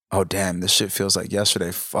 Oh damn, this shit feels like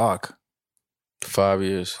yesterday. Fuck. 5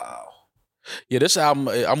 years. Wow. Yeah, this album,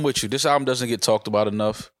 I'm with you. This album doesn't get talked about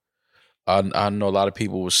enough. I know a lot of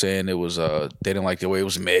people were saying it was they didn't like the way it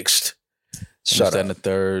was mixed. Shut This, that, up. and the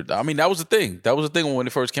third. I mean, that was the thing. That was the thing when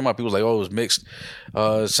it first came out. People was like, "Oh, it was mixed."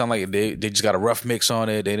 It sounded like they just got a rough mix on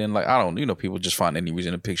it. They didn't like. I don't. People just find any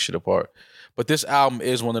reason to pick shit apart. But this album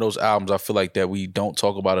is one of those albums I feel like that we don't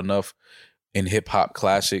talk about enough in hip hop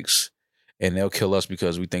classics, and they'll kill us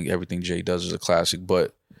because we think everything Jay does is a classic.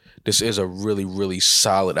 But this is a really, really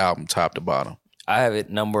solid album, top to bottom. I have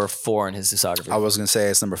it number 4 in his discography. I was gonna say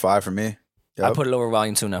it's number 5 for me. I Yep. put it over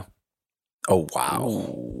Volume 2 now. Oh wow.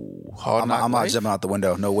 Ooh, Hard I'm Knock not Life? jumping out the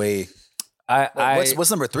window. No way. I What's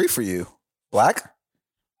number 3 for you? Black?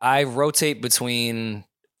 I rotate between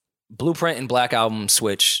Blueprint and Black Album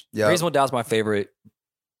switch. Yep. Reasonable Doubt's my favorite.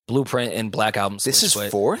 Blueprint and Black Album switch. This is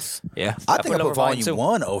but 4th? Yeah. I think I it over put Volume 2.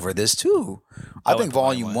 1 over this too. I I think went for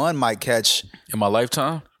Volume Volume 1 might catch. In my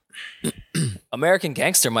lifetime? American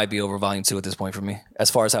Gangster might be over Volume 2 at this point for me, as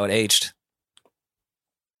far as how it aged.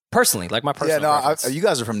 Personally, like my personal preference. You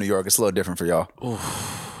guys are from New York. It's a little different for y'all.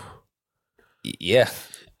 Yeah.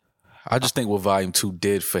 I just think what Volume 2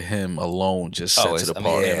 did for him alone just sets it I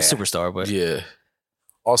apart. mean, Yeah. yeah, superstar, but Yeah.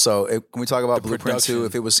 Also, can we talk about The Blueprint 2?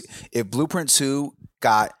 production. If Blueprint 2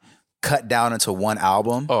 got cut down into one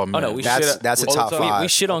album, Oh, man. no, we that's shit- that's a all the top time. 5. we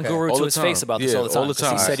shit on Okay. Guru All to the his face time. about this Yeah, all the time. all the 'cause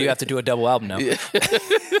He time. said you have to do a double album now. Yeah.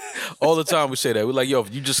 All the time we say that. We're like, yo,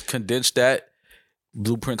 if you just condense that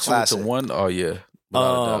Blueprint 2 Classic. into one, oh, yeah.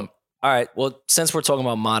 Without a doubt. All right. Well, since we're talking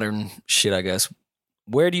about modern shit, I guess,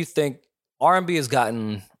 where do you think R&B has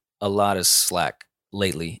gotten a lot of slack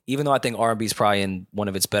lately? Even though I think R&B is probably in one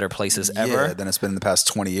of its better places Yeah, ever. than it's been in the past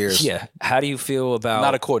 20 years. Yeah. How do you feel about?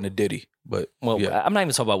 Not according to Diddy, but well, yeah. I'm not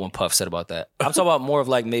even talking about what Puff said about that. I'm talking about more of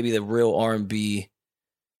like maybe the real R&B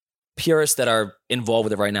purists that are involved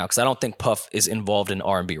with it right now, because I don't think Puff is involved in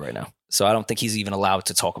R&B right now. So I don't think he's even allowed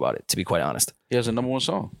to talk about it, to be quite honest. He has a number 1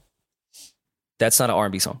 song. That's not an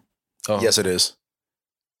R&B song. Oh. Yes, it is.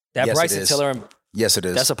 That Yes, it Bryson is. Tiller, Yes, it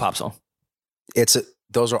is. that's a pop song.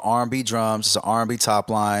 Those are R&B drums. It's an R&B top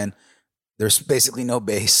line. There's basically no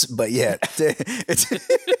bass, but yeah, it's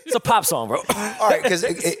It's a pop song, bro. all right because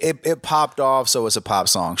it popped off, so it's a pop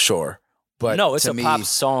song, sure. But no, it's to a me, pop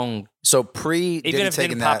song. So pre Even Diddy if it taking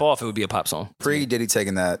didn't that, pop off, it would be a pop song. pre Diddy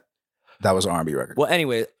taking that was an R&B record. Well,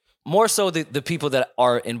 anyway, more so the people that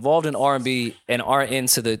are involved in R&B and aren't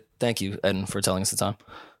into the. Thank you, Eden, for telling us the time.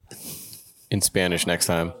 In Spanish next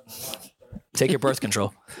time. Take your birth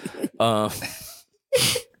control.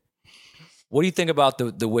 What do you think about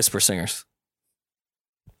the whisper singers?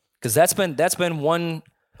 Because that's been one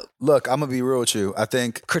Look, I'm gonna be real with you. I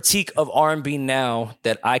think critique of R&B now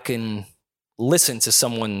that I can listen to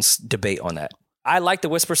someone's debate on that. I like the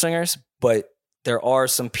whisper singers, but there are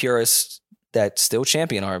some purists that still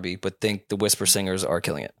champion R&B, but think the whisper singers are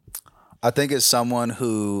killing it. I think as someone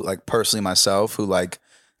who, like, personally myself, who, like,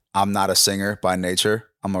 I'm not a singer by nature.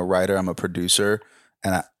 I'm a writer. I'm a producer,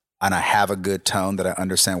 and I have a good tone that I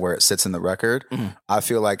understand where it sits in the record. Mm-hmm. I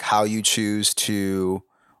feel like how you choose to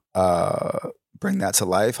bring that to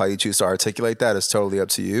life, how you choose to articulate that, is totally up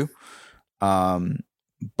to you.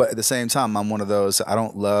 But at the same time, I'm one of those. I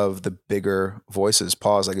don't love the bigger voices.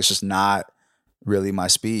 Pause. Like, it's just not really my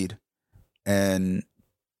speed, and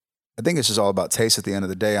I think it's just all about taste at the end of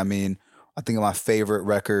the day. I mean, I think of my favorite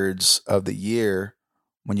records of the year.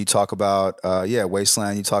 When you talk about,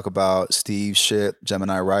 Wasteland, you talk about Steve shit,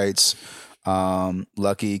 Gemini Rights,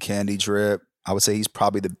 Lucky, Candy Drip. I would say he's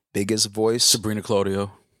probably the biggest voice. Sabrina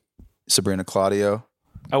Claudio.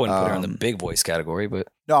 I wouldn't put her in the big voice category, but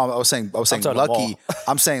No, I was saying talking Lucky.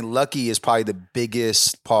 I'm saying Lucky is probably the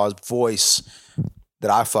biggest voice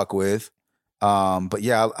that I fuck with. But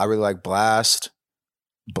yeah, I really like Blast,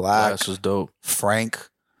 Black, Blast was dope. Frank.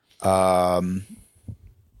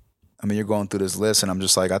 I mean, you're going through this list, and I'm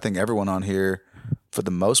just like, I think everyone on here, for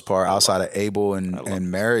the most part, outside of Abel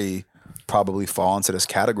and Mary, probably fall into this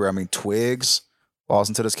category. I mean, Twigs falls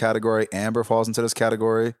into this category. Amber falls into this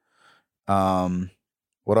category.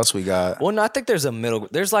 What else we got? well, no, I think there's a middle.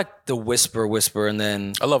 There's like the whisper, and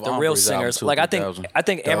then I love the real Ombre's album singers. too, Like I 2000.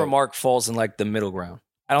 think Amber Dope. Mark falls in like the middle ground.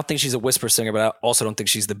 I don't think she's a whisper singer, but I also don't think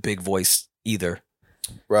she's the big voice either.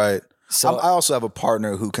 Right. So I also have a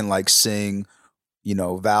partner who can, like, sing. You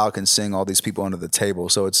know, Val can sing all these people under the table.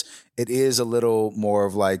 So it is a little more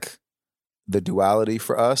of like the duality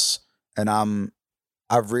for us. And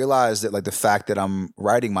I've realized that, like, the fact that I'm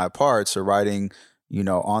writing my parts or writing, you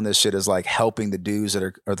know, on this shit is like helping the dudes that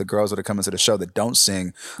are, or the girls that are coming to the show that don't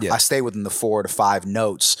sing. Yeah. I stay within the 4 to 5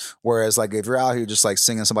 notes. Whereas, like, if you're out here just like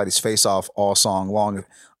singing somebody's face off all song long,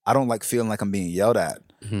 I don't like feeling like I'm being yelled at.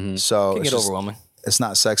 Mm-hmm. So it can it's get just- overwhelming. it's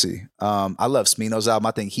not sexy. I love Smino's album.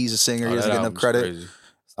 I think he's a singer. He doesn't get enough credit.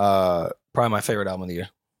 Probably my favorite album of the year,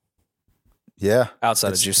 Yeah. outside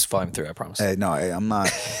of It's- Juice Volume 3. I promise. Hey, no, I'm not.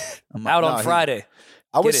 Out on Friday.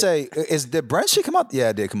 I would Get it. say, did Brent shit come out? Yeah,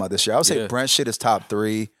 it did come out this year. I would say Yeah. Brent shit is top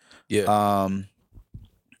 3. Yeah.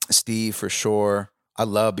 Steve for sure. I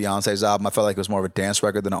love Beyonce's album. I felt like it was more of a dance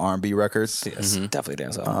record than an R&B record. Yes, Mm-hmm. definitely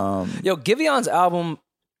dance album. Um, Yo, Givion's album.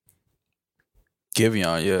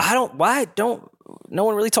 Giveon, yeah. Why don't no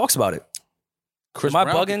one really talks about it? Chris Am I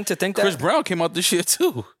Brown- bugging to think that Chris Brown came out this year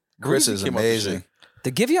too. Chris Greasy is came out this amazing. year.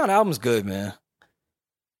 the Giveon album's good, man.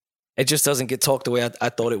 It just doesn't get talked the way I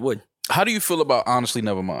thought it would. How do you feel about Honestly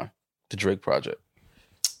Nevermind, the Drake project?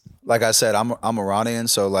 Like I said, I'm Iranian,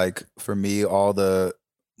 so, like, for me, all the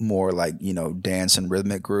more, like, you know, dance and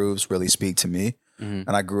rhythmic grooves really speak to me. Mhm.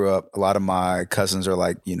 And I grew up, a lot of my cousins are,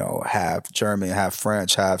 like, you know, half German, half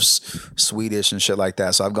French, half Swedish and shit like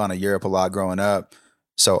that. So I've gone to Europe a lot growing up.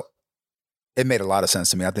 So it made a lot of sense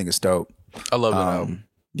to me. I think it's dope. I love that album.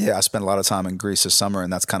 Yeah, I spent a lot of time in Greece this summer,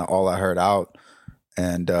 and that's kind of all I heard out.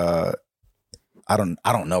 And I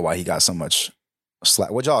don't know why he got so much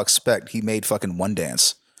slack. What y'all expect? He made fucking One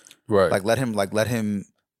Dance. Right. Like, let him.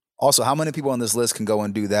 Also, how many people on this list can go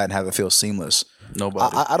and do that and have it feel seamless?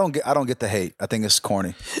 Nobody. I don't get the hate. I think it's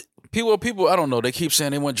corny. People, I don't know. They keep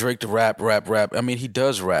saying they want Drake to rap. I mean, he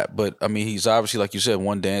does rap, but I mean, he's obviously, like you said,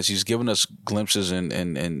 One Dance. He's given us glimpses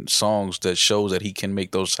and songs that shows that he can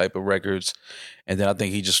make those type of records. And then I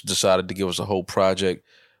think he just decided to give us a whole project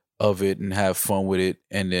of it and have fun with it.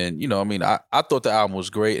 And then, you know, I mean, I thought the album was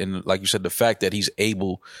great. And like you said, the fact that he's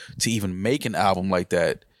able to even make an album like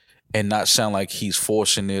that and not sound like he's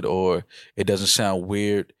forcing it or it doesn't sound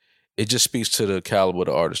weird, it just speaks to the caliber of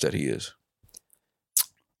the artist that he is.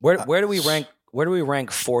 Where do we rank? Where do we rank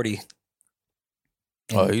 40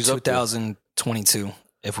 in He's up there. 2022?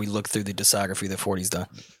 if we look through the discography that 40's done.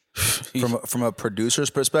 From a producer's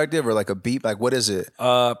perspective, or like a beat, like what is it?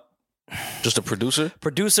 Just a producer?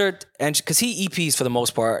 Producer, and because he EPs for the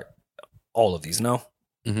most part, all of these, no?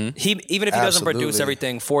 Mm-hmm. He even if he doesn't produce Absolutely.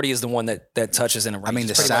 everything, 40 is the one that touches and arranges I mean,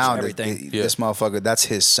 the pretty much sound, everything. this motherfucker, that's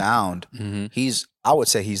his sound. Mm-hmm. I would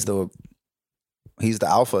say he's the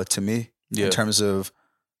alpha to me in terms of,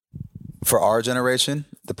 for our generation,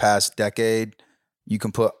 the past decade. You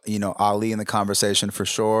can put, Ali in the conversation for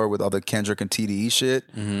sure with all the Kendrick and TDE shit.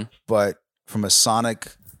 Mm-hmm. But from a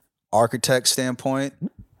sonic architect standpoint,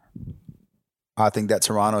 I think that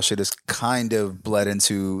Toronto shit is kind of bled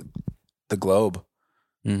into the globe.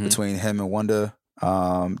 Mm-hmm. Between him and Wanda,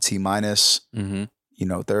 T minus, Mm-hmm.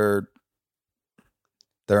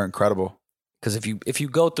 They're incredible. Because if you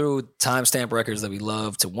go through timestamp records that we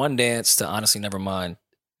love, to One Dance, to Honestly Nevermind,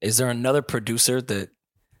 is there another producer that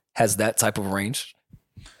has that type of range?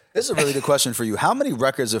 This is a really good question for you. How many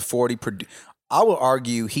records of 40 I will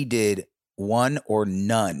argue he did one or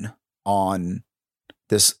none on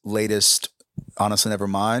this latest Honestly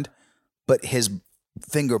Nevermind, but his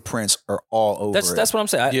fingerprints are all over it. That's what I'm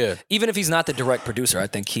saying. Yeah. Even if he's not the direct producer, I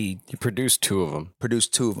think he produced 2 of them.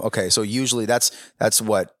 Produced 2 of them. Okay, so usually that's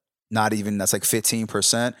what, not even, that's like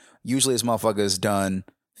 15%. Usually this motherfucker's done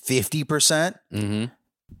 50%. Mm-hmm.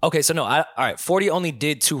 Okay, so no, all right. 40 only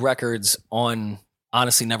did 2 records on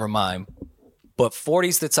Honestly Nevermind, but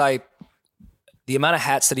 40's the type. The amount of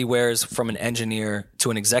hats that he wears, from an engineer to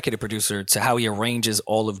an executive producer to how he arranges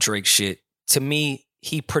all of Drake's shit. To me,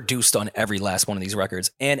 he produced on every last one of these records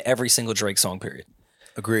and every single Drake song. Period.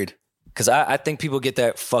 Agreed. Because I think people get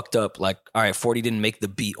that fucked up. Like, all right, 40 didn't make the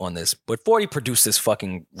beat on this, but 40 produced this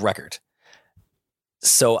fucking record.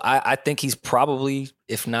 So I think he's probably,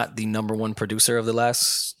 if not the number one producer of the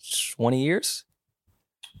last 20 years.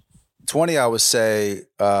 20, I would say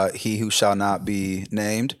He Who Shall Not Be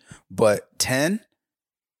Named, but 10,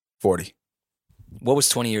 40. What was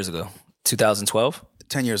 20 years ago? 2012?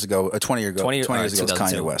 10 years ago, 20 years ago, 20 years ago was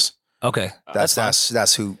 2002. Kanye West. Okay.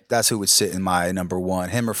 That's who would sit in my number one.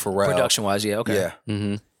 Him or Pharrell. Production wise, yeah, okay. Yeah.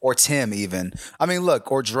 Mm-hmm. Or Tim even. I mean,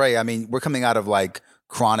 look, or Dre. I mean, we're coming out of like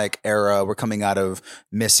Chronic era. We're coming out of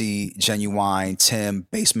Missy, Genuine, Tim,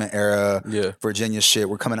 Basement era, Virginia shit.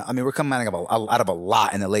 We're coming out of a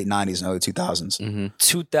lot in the late 90s and early 2000s. Mm-hmm.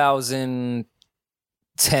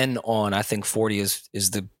 2010 on, I think 40 is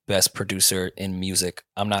the best producer in music.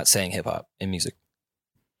 I'm not saying hip hop, in music.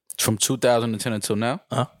 From 2010 until now?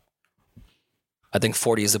 I think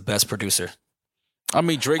 40 is the best producer. I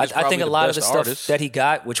mean, Drake is I think probably a lot of the the best stuff artist that he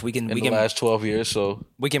got, which we can in the last 12 years. So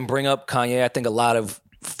we can bring up Kanye. I think a lot of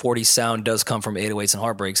 40 sound does come from 808s and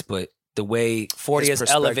Heartbreaks, but the way 40 His is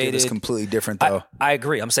perspective elevated is completely different, though. I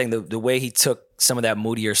agree. I'm saying the way he took some of that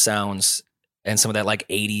moodier sounds and some of that like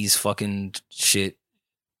 80s fucking shit,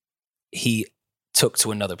 he took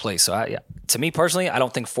to another place. So to me personally, I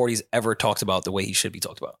don't think 40's ever talked about the way he should be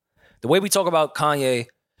talked about. The way we talk about Kanye,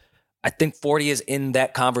 I think 40 is in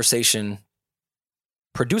that conversation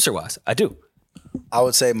producer-wise. I do. I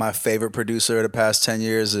would say my favorite producer of the past 10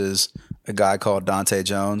 years is a guy called Dante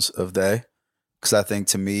Jones of They. Because I think,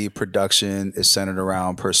 to me, production is centered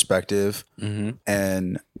around perspective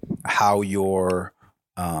and how you're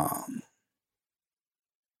kind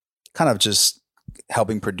of just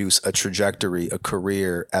helping produce a trajectory, a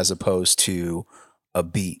career, as opposed to a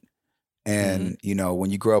beat. And,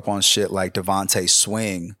 when you grow up on shit like Devontae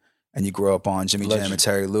Swing, and you grow up on Jimmy Jam and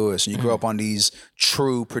Terry Lewis, and you grow up on these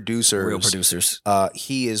true producers. Real producers.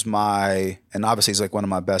 He is and obviously he's like one of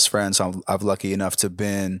my best friends. So I'm lucky enough to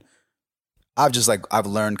I've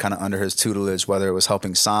learned kind of under his tutelage, whether it was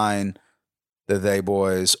helping sign the They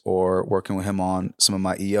Boys or working with him on some of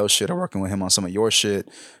my EO shit or working with him on some of your shit.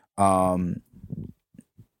 I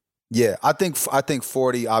think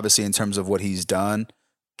 40, obviously, in terms of what he's done,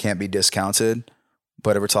 can't be discounted.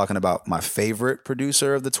 But if we're talking about my favorite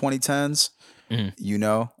producer of the 2010s,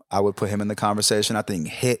 I would put him in the conversation. I think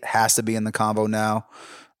Hit has to be in the combo now.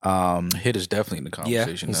 Hit is definitely in the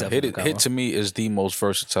conversation. he's Now. definitely in the Hit to me is the most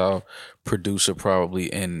versatile producer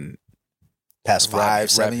probably in past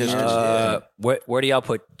 5-7 years. Where do y'all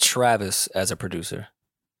put Travis as a producer?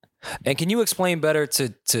 And can you explain better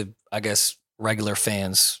to I guess regular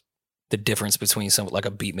fans the difference between like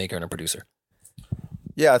a beat maker and a producer?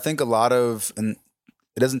 Yeah, I think and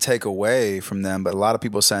it doesn't take away from them, but a lot of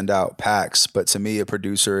people send out packs. But to me, a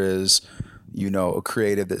producer is, a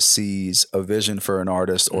creative that sees a vision for an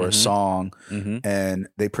artist or a song, and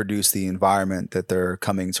they produce the environment that they're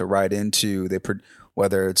coming to write into.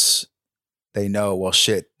 Whether it's they know, well,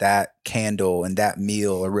 shit, that candle and that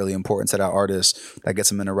meal are really important to that artist. That gets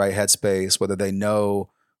them in the right headspace. Whether they know,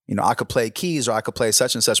 I could play keys or I could play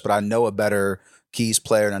such and such, but I know a better keys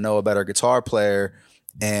player and I know a better guitar player,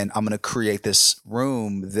 and I'm going to create this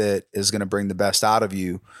room that is going to bring the best out of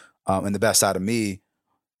you and the best out of me.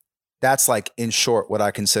 That's like, in short, what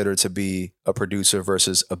I consider to be a producer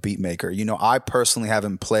versus a beat maker. I personally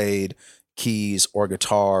haven't played keys or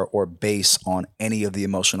guitar or bass on any of the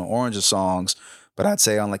Emotional Oranges songs, but I'd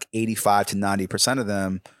say on like 85 to 90% of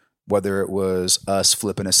them, whether it was us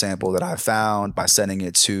flipping a sample that I found by sending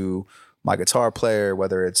it to my guitar player,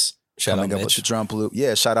 whether it's coming up with the drum loop.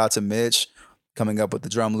 Yeah, shout out to Mitch, coming up with the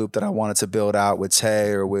drum loop that I wanted to build out with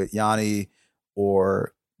Tay or with Yanni,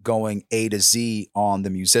 or going A to Z on the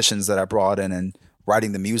musicians that I brought in and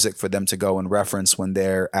writing the music for them to go and reference when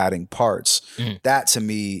they're adding parts. That to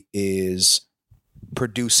me is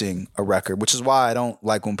producing a record, which is why I don't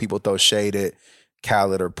like when people throw shade at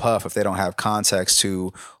Khaled or Puff if they don't have context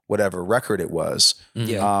to whatever record it was.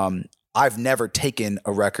 Yeah. I've never taken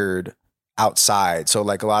a record outside. So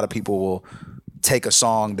like a lot of people will take a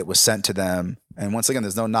song that was sent to them. And once again,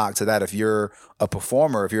 there's no knock to that. If you're a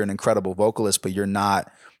performer, if you're an incredible vocalist, but you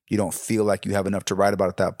don't feel like you have enough to write about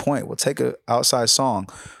at that point, well, take an outside song.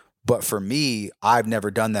 But for me, I've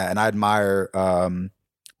never done that. And I admire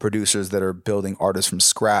producers that are building artists from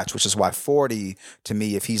scratch, which is why 40, to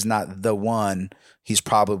me, if he's not the one, he's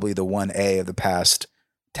probably the 1A of the past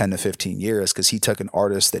 10 to 15 years, because he took an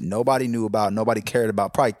artist that nobody knew about, nobody cared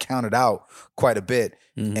about, probably counted out quite a bit,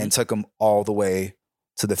 and took him all the way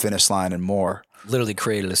to the finish line and more. Literally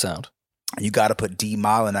created a sound. You got to put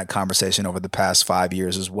D-Mile in that conversation over the past 5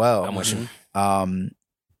 years as well. I'm with you. I'm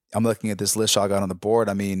looking at this list y'all got on the board.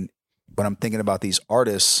 I mean, when I'm thinking about these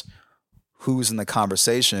artists, who's in the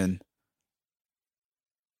conversation?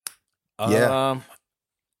 Yeah.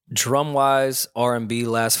 Drum wise, R&B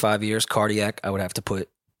last 5 years, Cardiac, I would have to put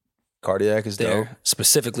Cardiac is there, dope.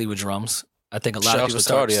 specifically with drums. I think a lot Shouts of to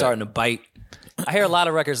people Cardiac. starting to bite. I hear a lot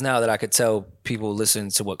of records now that I could tell people listen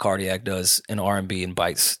to what Cardiac does in R&B and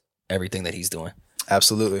bites everything that he's doing.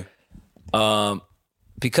 Absolutely.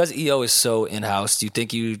 Because EO is so in-house, do you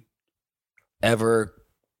think you ever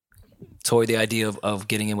toy the idea of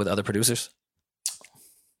getting in with other producers?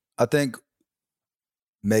 I think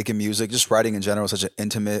making music, just writing in general, is such an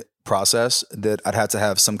intimate process that I'd have to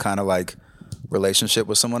have some kind of like relationship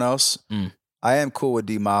with someone else. I am cool with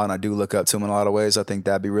D-Mile and I do look up to him in a lot of ways. I think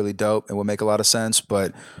that'd be really dope and would make a lot of sense.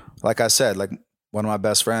 But like I said, like one of my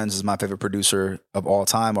best friends is my favorite producer of all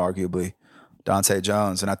time, arguably, Dante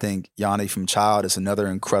Jones. And I think Yanni from Child is another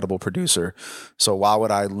incredible producer. So why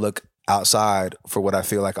would I look outside for what I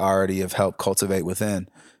feel like I already have helped cultivate within?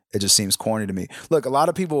 It just seems corny to me. Look, a lot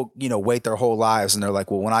of people, wait their whole lives and they're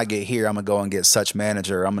like, well, when I get here, I'm going to go and get such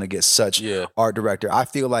manager. I'm going to get such art director. I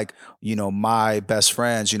feel like, my best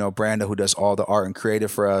friends, Brando, who does all the art and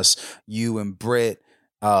creative for us, you and Britt,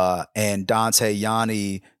 and Dante,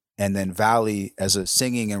 Yanni, and then Valley as a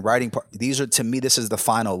singing and writing part. These are, to me, this is the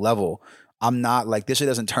final level. I'm not like, this shit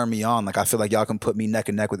doesn't turn me on. Like, I feel like y'all can put me neck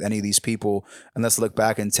and neck with any of these people and let's look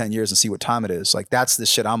back in 10 years and see what time it is. Like, that's the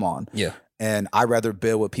shit I'm on. Yeah. And I'd rather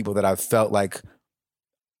build with people that I've felt like,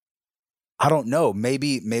 I don't know,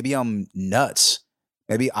 maybe I'm nuts.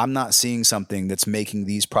 Maybe I'm not seeing something that's making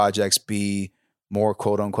these projects be more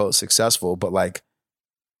quote unquote successful, but like,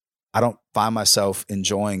 I don't find myself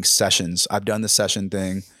enjoying sessions. I've done the session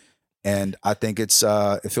thing and I think it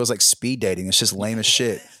feels like speed dating. It's just lame as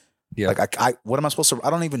shit. Yeah. Like what am I supposed to, I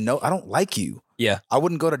don't even know. I don't like you. Yeah. I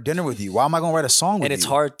wouldn't go to dinner with you. Why am I going to write a song with you? And it's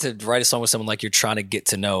hard to write a song with someone like you're trying to get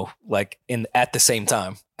to know, like at the same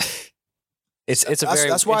time. It's a very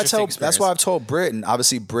that's why interesting that's experience. why I've told Britt, and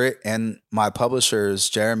obviously Britt and my publishers,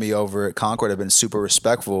 Jeremy over at Concord, have been super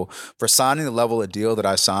respectful for signing the level of deal that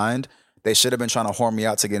I signed. They should have been trying to horn me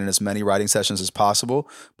out to get in as many writing sessions as possible,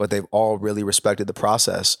 but they've all really respected the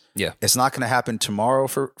process. Yeah. It's not going to happen tomorrow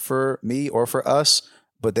for me or for us,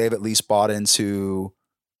 but they've at least bought into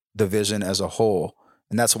the vision as a whole.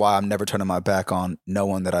 And that's why I'm never turning my back on no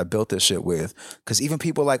one that I built this shit with. Because even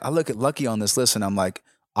people like, I look at Lucky on this list and I'm like,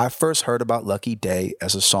 I first heard about Lucky Day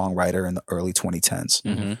as a songwriter in the early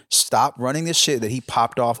 2010s. Stop running this shit that he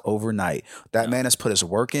popped off overnight. That man has put his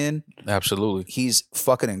work in. Absolutely. He's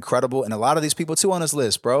fucking incredible. And a lot of these people too on his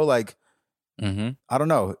list, bro. Like, I don't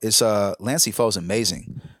know. It's Lancey Foe's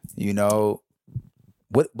amazing.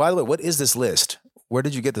 What? By the way, what is this list? Where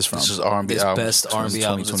did you get this from? This is R&B His album. best R&B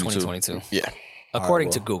albums of 2022. Yeah.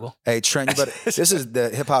 According to Google. Hey, Trent, you better. This is the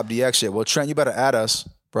Hip Hop DX shit. Well, Trent, you better add us,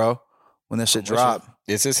 bro, when this shit drop.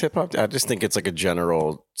 Is this hip hop? I just think it's like a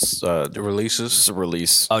general The releases.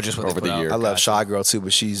 release. Oh, just what they over put the out. year. I love Shy Girl too,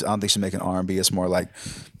 but I don't think she's making R&B. It's more like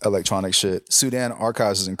electronic shit. Sudan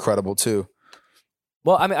Archives is incredible too.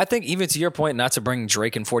 Well, I mean, I think even to your point, not to bring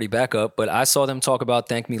Drake and 40 back up, but I saw them talk about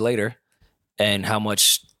Thank Me Later and how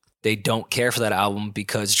much they don't care for that album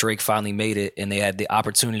because Drake finally made it and they had the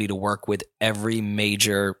opportunity to work with every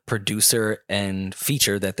major producer and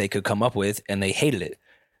feature that they could come up with, and they hated it.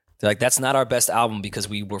 They're like, that's not our best album because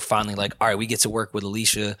we were finally like, all right, we get to work with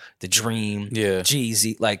Alicia, The Dream,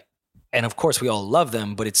 Jeezy, like, and of course we all love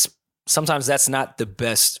them, but it's sometimes that's not the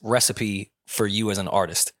best recipe for you as an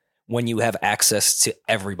artist when you have access to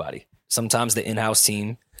everybody. Sometimes the in-house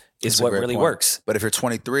team is what really works. But if you're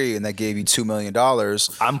 23 and they gave you $2 million,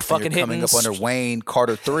 I'm fucking coming hitting up under Wayne,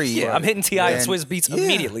 Carter 3. Yeah, I'm hitting T.I. and Swizz Beats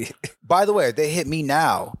immediately. By the way, if they hit me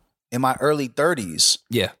now in my early 30s,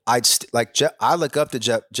 I look up to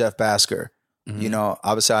Jeff Basker. You know,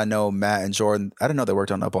 obviously I know Matt and Jordan. I didn't know they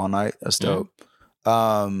worked on Up All Night. That's dope.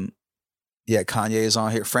 Yeah, Kanye is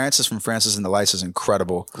on here. Francis from Francis and the Lights is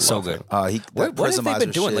incredible. So good. What have they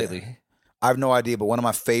been doing lately? I have no idea, but one of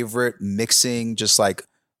my favorite mixing, just like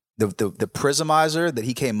the Prismizer that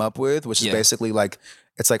he came up with, which is basically like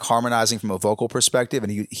it's like harmonizing from a vocal perspective,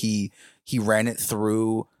 and he ran it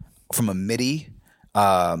through from a MIDI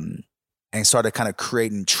and started kind of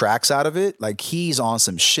creating tracks out of it. Like he's on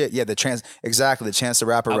some shit. Yeah, the Chance the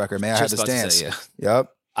Rapper record. Man, I had this dance.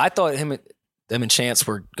 Yep. I thought them and Chance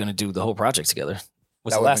were gonna do the whole project together.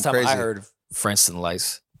 Was the last time I heard Francis and the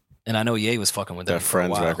Lights, and I know Ye was fucking with them for a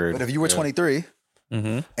while. Record. But if you were 23.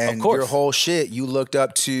 And your whole shit, you looked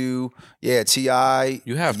up to T.I.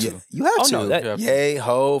 You have to. You have to. No, Ye,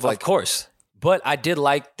 Hove. Of course. But I did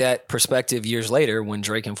like that perspective years later when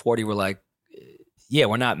Drake and 40 were like, yeah,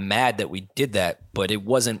 we're not mad that we did that, but it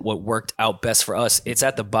wasn't what worked out best for us. It's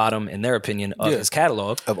at the bottom, in their opinion, of his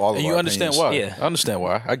catalog. Of all of and our you understand opinions. why. I understand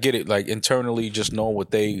why. I get it. Like internally, just knowing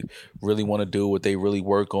what they really want to do, what they really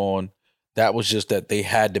work on. That was just that they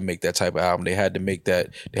had to make that type of album. They had to make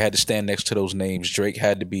that. They had to stand next to those names. Drake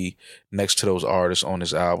had to be next to those artists on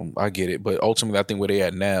this album. I get it. But ultimately, I think where they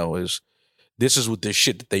at now is this is what the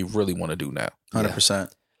shit that they really want to do now. 100%.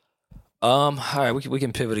 All right, we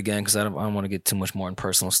can pivot again because I don't want to get too much more in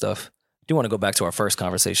personal stuff. I do want to go back to our first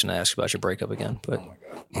conversation and ask you about your breakup again, but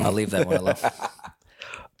I'll leave that one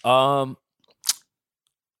alone.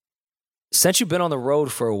 Since you've been on the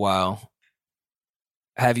road for a while,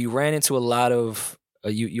 have you ran into a lot of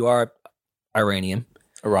you are Iranian.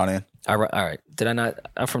 All right. Did I not?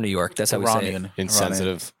 I'm from New York. That's how we say it.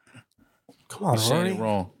 Insensitive. Come on, Rory.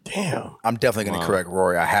 Wrong. Damn. I'm definitely going to correct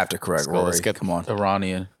Rory. I have to correct Rory. Let's get Come on.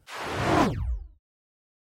 Iranian.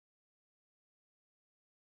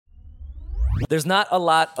 There's not a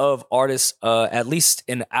lot of artists, at least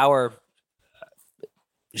in our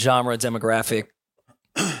genre demographic,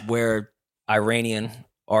 where Iranian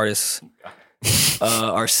artists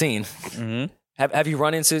are seen. Have you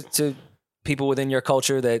run into people within your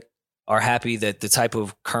culture that are happy that the type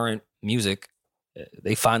of current music,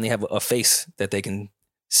 they finally have a face that they can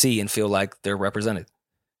see and feel like they're represented?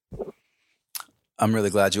 I'm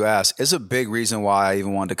really glad you asked. It's a big reason why I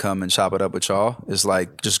even wanted to come and chop it up with y'all. Is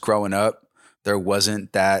like just growing up, there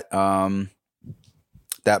wasn't that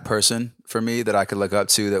that person for me that I could look up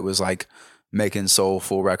to that was like making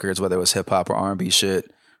soulful records, whether it was hip hop or R&B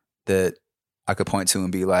shit, that I could point to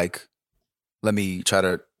and be like, let me try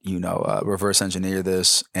to, reverse engineer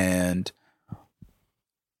this and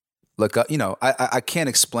look up. I can't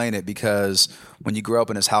explain it because when you grow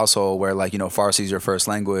up in this household where like, Farsi is your first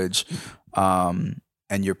language, and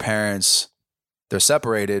your parents, they're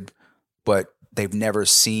separated, but they've never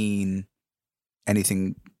seen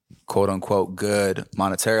anything quote unquote good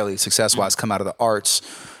monetarily, success wise come out of the arts.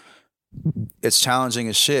 It's challenging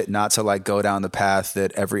as shit not to like go down the path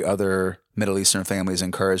that every other Middle Eastern family is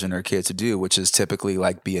encouraging their kids to do, which is typically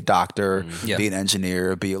like be a doctor, be an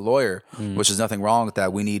engineer, be a lawyer, which is nothing wrong with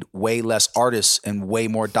that. We need way less artists and way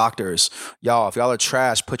more doctors. Y'all, if y'all are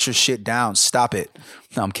trash, put your shit down. Stop it.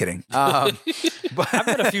 No, I'm kidding. But I've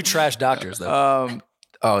met a few trash doctors though.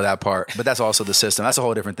 Oh, that part. But that's also the system. That's a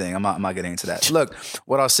whole different thing. I'm not getting into that. Look,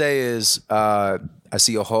 what I'll say is I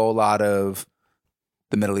see a whole lot of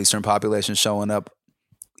the Middle Eastern population showing up.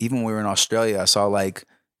 Even when we were in Australia, I saw like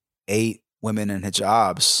 8 women in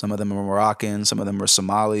hijabs. Some of them are Moroccan, some of them are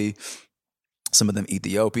Somali, some of them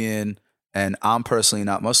Ethiopian. And I'm personally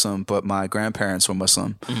not Muslim, but my grandparents were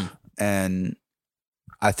Muslim. And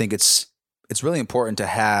I think it's really important to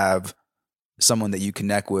have someone that you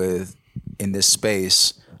connect with in this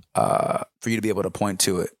space for you to be able to point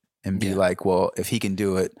to it and be like, well, if he can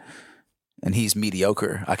do it and he's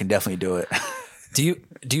mediocre, I can definitely do it. Do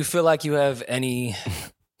you feel like you have any?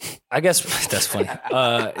 I guess that's funny.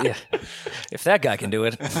 Yeah, if that guy can do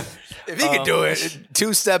it, If he could do it,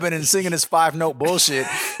 2-stepping and singing his 5-note bullshit,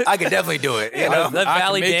 I could definitely do it. You know? Let I can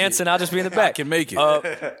Valley make dance it. and I'll just be in the I back. can make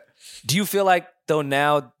it. Do you feel like though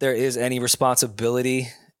now there is any responsibility?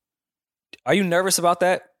 Are you nervous about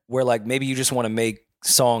that? Where like maybe you just want to make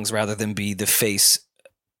songs rather than be the face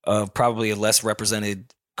of probably a less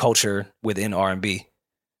represented culture within R&B?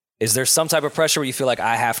 Is there some type of pressure where you feel like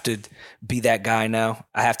I have to be that guy now?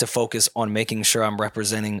 I have to focus on making sure I'm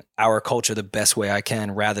representing our culture the best way I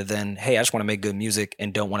can rather than, hey, I just want to make good music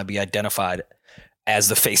and don't want to be identified as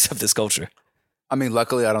the face of this culture. I mean,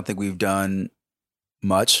 luckily, I don't think we've done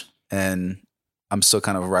much, and I'm still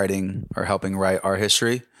kind of writing or helping write our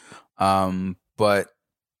history. But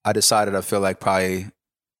I decided, I feel like probably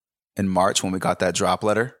in March when we got that drop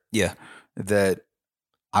letter, Yeah. that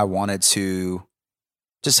I wanted to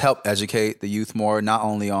just help educate the youth more, not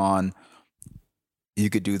only on you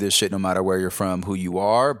could do this shit no matter where you're from, who you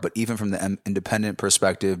are, but even from the independent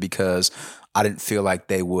perspective, because I didn't feel like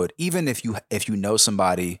they would. Even if you know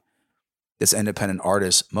somebody that's independent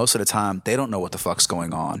artist, most of the time they don't know what the fuck's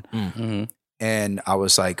going on. Mm-hmm. And I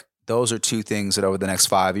was like, those are two things that over the next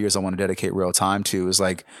 5 years I want to dedicate real time to, is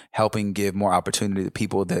like helping give more opportunity to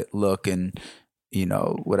people that look and, you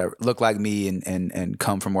know, whatever, look like me and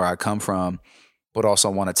come from where I come from, but also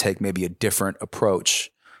want to take maybe a different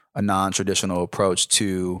approach, a non-traditional approach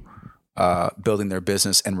to building their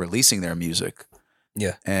business and releasing their music.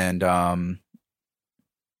 Yeah. And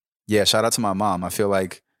yeah, shout out to my mom. I feel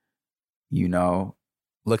like, you know,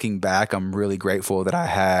 looking back, I'm really grateful that I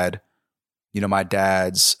had, you know, my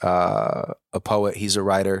dad's a poet, he's a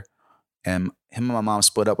writer, and him and my mom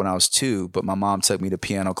split up when I was 2, but my mom took me to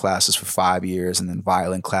piano classes for 5 years and then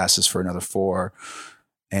violin classes for another 4,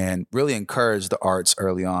 and really encouraged the arts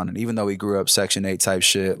early on. And even though we grew up Section 8 type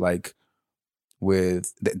shit, like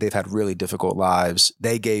they've had really difficult lives,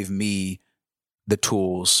 they gave me the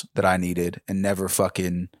tools that I needed and never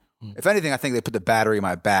fucking, if anything, I think they put the battery in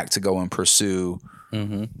my back to go and pursue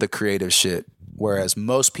the creative shit. Whereas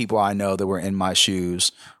most people I know that were in my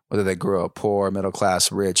shoes, whether they grew up poor, middle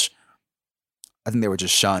class, rich, I think they were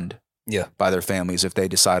just shunned by their families if they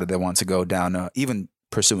decided they wanted to go down, even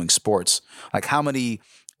pursuing sports. Like, how many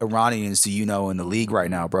Iranians do you know in the league right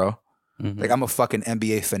now, bro? Like, I'm a fucking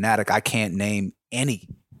NBA fanatic. I can't name any.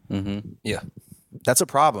 Yeah. That's a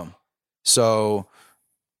problem. So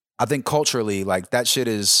I think culturally, like, that shit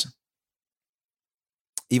is,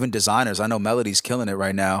 even designers, I know Melody's killing it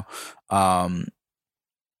right now. I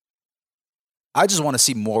just want to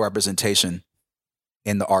see more representation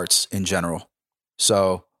in the arts in general.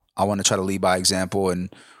 So I want to try to lead by example,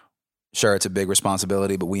 and sure, it's a big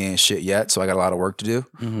responsibility, but we ain't shit yet. So I got a lot of work to do.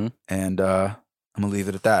 And I'm gonna leave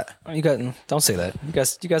it at that. Oh, don't say that. You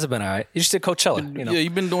guys have been all right. You just did Coachella, you know. Yeah,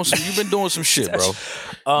 you've been doing some shit, bro. You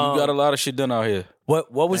got a lot of shit done out here.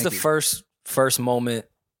 What was Thank the you. first moment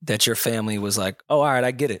that your family was like, "Oh, all right, I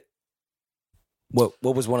get it"? What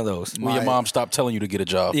was one of those? When your mom stopped telling you to get a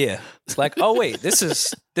job. Yeah, it's like, oh wait,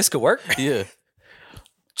 this could work. Yeah.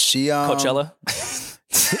 She Coachella.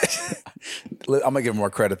 I'm gonna give her more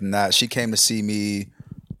credit than that. She came to see me.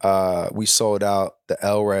 We sold out the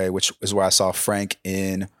El Rey, which is where I saw Frank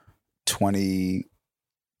in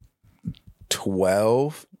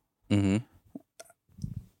 2012.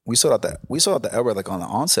 We sold out the El Rey like on the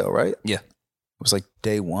on sale, right? Yeah. It was like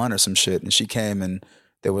day 1 or some shit, and she came and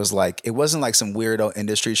there was like, it wasn't like some weirdo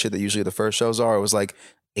industry shit that usually the first shows are. It was like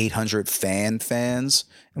 800 fans,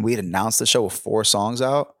 and we had announced the show with 4 songs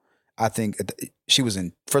out. I think she was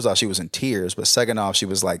in tears, but second off, she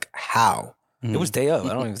was like, how? It was day of.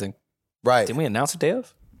 I don't even think. Right. Didn't we announce the day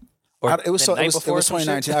of? It was the night before or some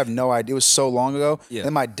 2019. shit? I have no idea. It was so long ago. Yeah.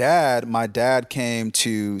 Then my dad came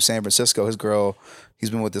to San Francisco. His girl, he's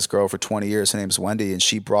been with this girl for 20 years. Her name's Wendy, and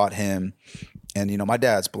she brought him. And, you know, my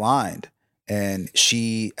dad's blind, and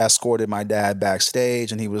she escorted my dad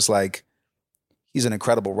backstage, and he was like, he's an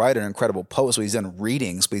incredible writer, an incredible poet. So he's done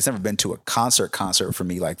readings, but he's never been to a concert for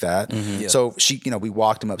me like that. Yeah. So she, you know, we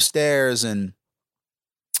walked him upstairs, and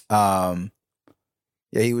yeah,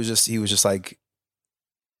 he was just like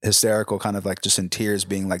hysterical, kind of like just in tears,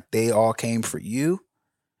 being like, they all came for you,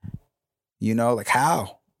 you know, like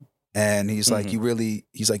how? And he's like,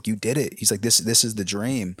 he's like, you did it. He's like, this is the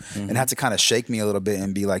dream. And had to kind of shake me a little bit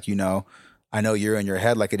and be like, you know, I know you're in your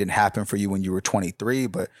head like it didn't happen for you when you were 23,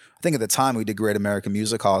 but I think at the time we did Great American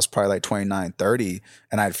Music Hall, I was probably like 29, 30.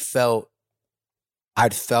 And I'd felt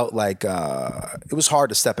like it was hard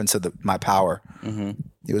to step into my power.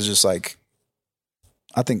 It was just like,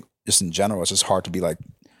 I think just in general, it's just hard to be like,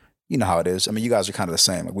 you know how it is. I mean, you guys are kind of the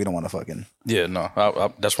same. Like, we don't want to fucking. Yeah,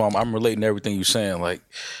 no. That's why I'm relating to everything you're saying. Like,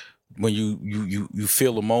 when you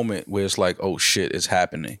feel a moment where it's like, oh shit, it's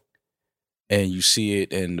happening, and you see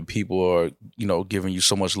it and the people are, giving you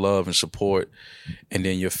so much love and support, and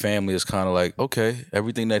then your family is kind of like, okay,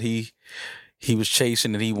 everything that he was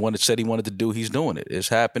chasing and he said he wanted to do, he's doing it. It's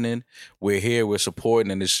happening. We're here, we're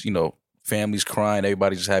supporting, and it's, families crying,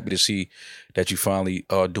 everybody's just happy to see that you finally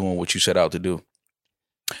are doing what you set out to do.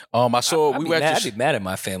 I'd be mad at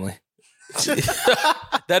my family.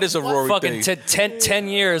 That is a Rory fucking thing. 10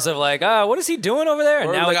 years of like, what is he doing over there?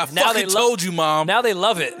 And I fucking told you, Mom. Now they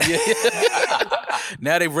love it.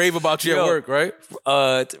 Now they rave about you at work, right?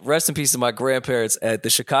 Rest in peace to my grandparents at the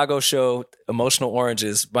Chicago show, Emotional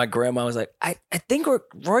Oranges. My grandma was like, I think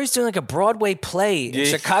Rory's doing like a Broadway play in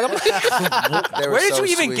Chicago. Where did you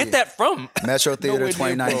even get that from? Metro Theater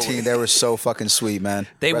 2019. They were so fucking sweet, man.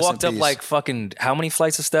 They Rest walked in up peace. like fucking how many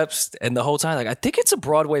flights of steps, and the whole time like, I think it's a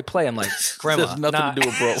Broadway play. I'm like, Grandma, There's nothing to do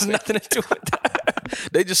with Broadway. There's nothing to do with that.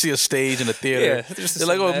 They just see a stage in a theater. Yeah, they're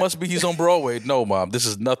like, it must be he's on Broadway. No, Mom, this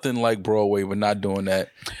is nothing like Broadway. We're not doing that.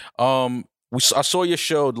 I saw your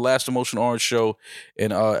show, the last Emotional Orange show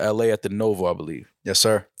in LA at the Nova, I believe. Yes,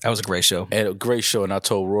 sir. That was a great show. And a great show. And I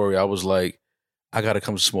told Rory, I was like, I got to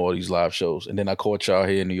come to some more of these live shows. And then I caught y'all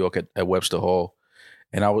here in New York at Webster Hall.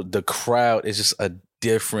 And the crowd is just a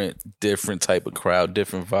different type of crowd,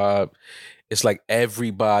 different vibe. It's like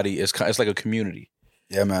everybody it's like a community.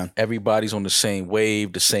 Yeah, man. Everybody's on the same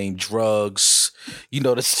wave, the same drugs,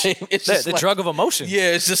 the same. It's just the like, drug of emotion.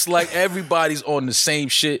 Yeah, it's just like everybody's on the same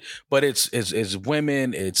shit, but it's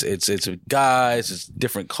women, it's guys, it's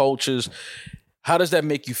different cultures. How does that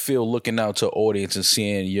make you feel looking out to an audience and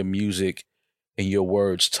seeing your music and your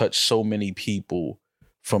words touch so many people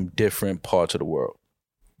from different parts of the world?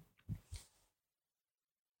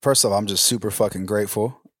 First off, I'm just super fucking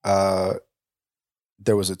grateful.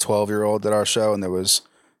 There was a 12-year-old at our show, and there was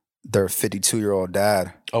their 52-year-old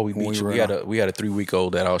dad. Oh, we beat you. We had a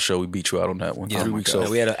 3-week-old at our show. We beat you out on that one. Yeah, 3 weeks old.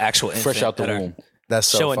 We had an actual infant Fresh out the at our womb. That's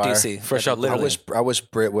so show in fire. DC. Fresh out the literally. I wish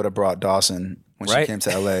Britt would have brought Dawson when she Right? came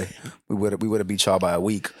to LA. We would have beat y'all by a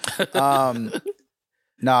week. Nah,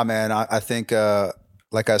 man. I think,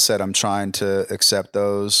 like I said, I'm trying to accept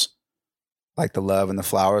those, like the love and the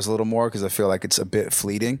flowers a little more, because I feel like it's a bit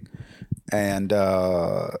fleeting, and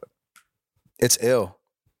it's ill.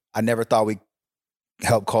 I never thought we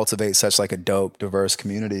helped cultivate such like a dope, diverse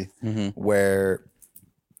community where,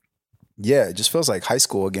 yeah, it just feels like high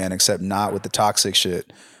school again, except not with the toxic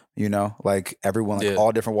shit. Like everyone, like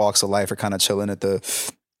all different walks of life are kind of chilling at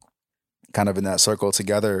kind of in that circle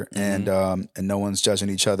together, and no one's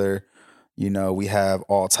judging each other. We have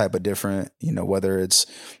all type of different, whether it's,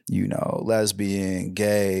 lesbian,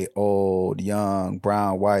 gay, old, young,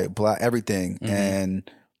 brown, white, black, everything. And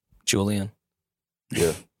Julian.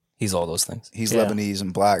 Yeah. He's all those things. He's Lebanese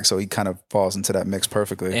and black, so he kind of falls into that mix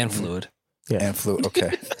perfectly. And fluid. Yeah. And fluid.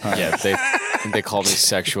 Okay. All right. Yeah, they call me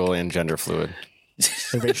sexual and gender fluid.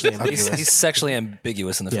 Eventually ambiguous. He's sexually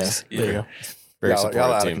ambiguous in the Yeah, face. there you go. Very Y'all supportive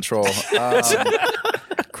out of team. control.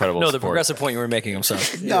 Incredible No, the support. progressive point you were making. I'm sorry.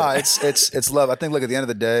 No, it's love. I think, look, at the end of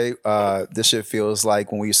the day, this shit feels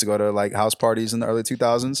like when we used to go to like house parties in the early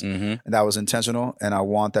 2000s, and that was intentional. And I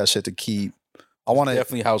want that shit to keep. I want to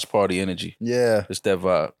Definitely house party energy. Yeah. It's that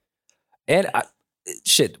vibe. And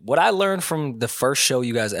what I learned from the first show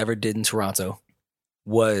you guys ever did in Toronto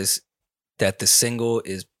was that the single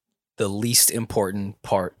is the least important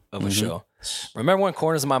part of a show. Remember when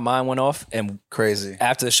Corners of My Mind went off, and Crazy.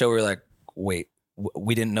 after the show we were like, wait,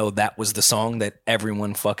 we didn't know that was the song that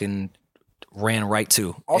everyone fucking ran right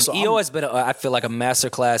to. Also, and EO has been, I feel like, a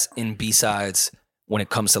masterclass in B-sides when it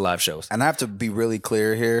comes to live shows. And I have to be really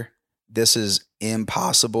clear here. This is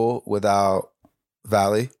impossible without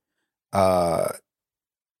Valley. I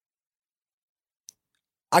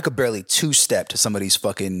could barely two-step to some of these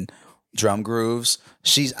fucking drum grooves.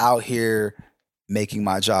 She's out here making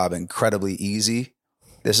my job incredibly easy.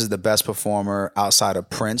 This is the best performer outside of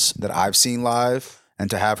Prince that I've seen live. And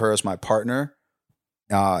to have her as my partner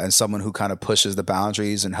and someone who kind of pushes the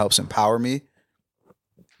boundaries and helps empower me.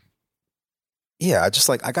 Yeah,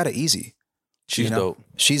 I got it easy. She's dope.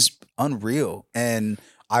 She's unreal. And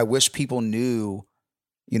I wish people knew,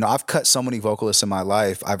 I've cut so many vocalists in my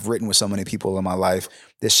life. I've written with so many people in my life.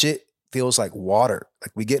 This shit feels like water.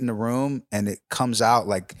 Like we get in the room and it comes out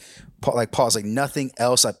like Paul's like nothing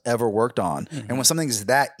else I've ever worked on. And when something's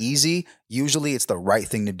that easy, usually it's the right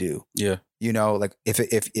thing to do. Yeah. Like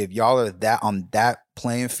if y'all are that on that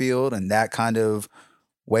playing field and that kind of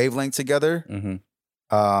wavelength together,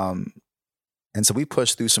 and so we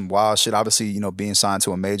pushed through some wild shit. Obviously, being signed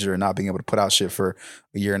to a major and not being able to put out shit for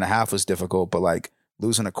a year and a half was difficult, but like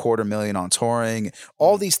losing $250,000 on touring,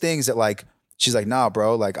 all these things that like, she's like, nah,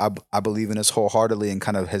 bro, like I believe in this wholeheartedly, and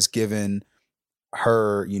kind of has given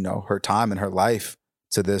her, you know, her time and her life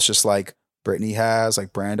to this, just like Brittany has,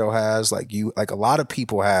 like Brando has, like you, like a lot of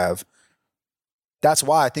people have. That's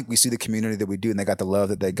why I think we see the community that we do and they got the love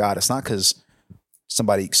that they got. It's not because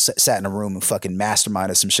somebody sat in a room and fucking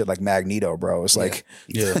masterminded some shit like Magneto, bro. It's like,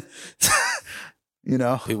 Yeah. you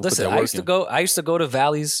know, People put Listen, that I work used to in. go. I used to go to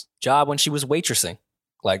Valley's job when she was waitressing.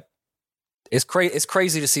 Like, it's crazy. It's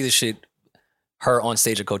crazy to see this shit. Her on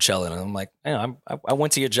stage at Coachella, and I'm like, man, I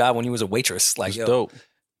went to your job when you was a waitress. Like, It's yo, dope.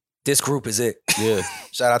 this group is it. Yeah.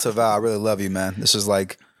 shout out to Val. I really love you, man. This is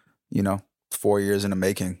like, you know, 4 years in the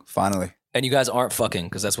making, finally. And you guys aren't fucking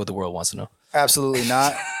because that's what the world wants to know. Absolutely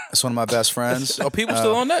not. It's one of my best friends. Are people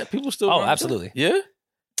still on that? People still Oh, on that? absolutely. Yeah?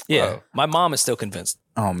 Yeah, Wow. my mom is still convinced.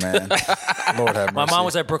 Oh, man. Lord have mercy. My mom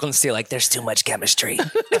was at Brooklyn Steel, like, there's too much chemistry.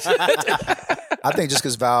 I think just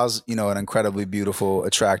because Val's, you know, an incredibly beautiful,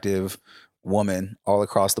 attractive woman all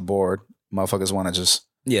across the board, motherfuckers want to just,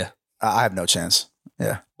 Yeah. I have no chance.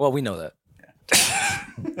 Yeah. Well, we know that.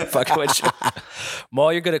 Fucking with you.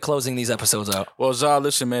 Maul, you're good at closing these episodes out. Well, Zah,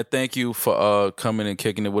 listen, man, thank you for coming and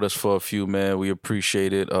kicking it with us for a few, man. We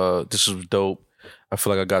appreciate it. This was dope. I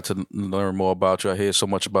feel like I got to learn more about you. I hear so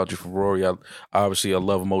much about you from Rory. I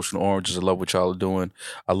love Emotional Oranges. I love what y'all are doing.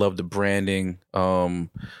 I love the branding.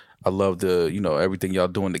 I love the, you know, everything y'all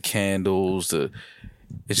doing, the candles,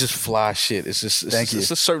 it's just fly shit. It's just, Thank you.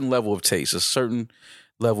 It's a certain level of taste, a certain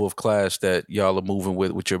level of class that y'all are moving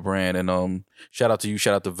with your brand. And shout out to you,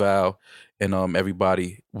 shout out to Val, and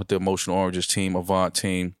everybody with the Emotional Oranges team, Avant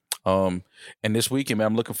team. And this weekend, man,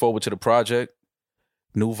 I'm looking forward to the project.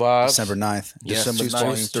 New vibes. December 9th. Yes. December Juice 9th.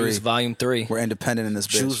 Volume 3. Juice Volume 3. We're independent in this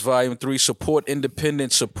bitch. Choose Volume 3. Support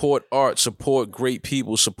independent, support art, support great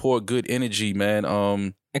people, support good energy, man.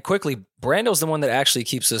 And quickly, Brando's the one that actually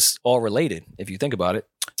keeps us all related, if you think about it.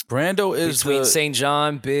 Brando is Between the St.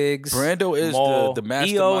 John, Biggs, Brando is Maul, the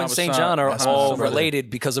mastermind EO and St. John are behind all some of the- related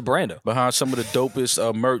because of Brando. behind some of the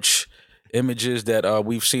dopest merch images that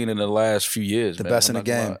we've seen in the last few years. The man. best I'm in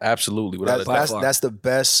the not gonna game. lie. Absolutely, without a doubt. That's the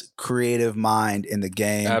best creative mind in the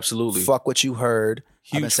game. Absolutely. Fuck what you heard.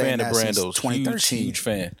 I've been Huge saying fan of that since Brando's. 2013. Huge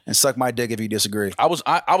fan. And suck my dick if you disagree. I was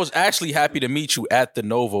actually happy to meet you at the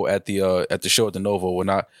Novo at the show at the Novo when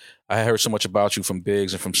I heard so much about you from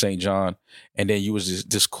Biggs and from St. John, and then you was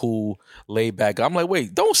this cool laid back. I'm like,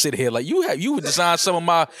 wait, don't sit here like you would design some of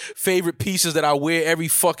my favorite pieces that I wear every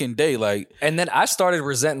fucking day. Like, And then I started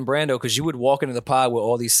resenting Brando because you would walk into the pod with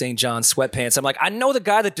all these St. John sweatpants. I'm like, I know the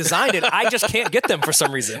guy that designed it. I just can't get them for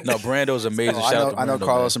some reason. no, Brando's amazing. Oh, Shout out to I know Brando,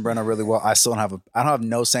 Carlos man. and Breno really well. I don't have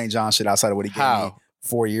no St. John shit outside of what he gave me How?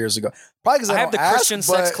 4 years ago. Probably because I have don't the ask, Christian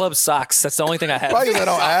Sex but- Club socks. That's the only thing I have. Probably because I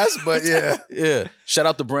don't ask, but yeah. Yeah. Shout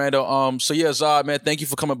out to Brando. So yeah, Zod, man, thank you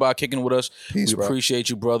for coming by, kicking with us. Peace, we bro. appreciate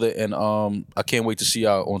you, brother. And I can't wait to see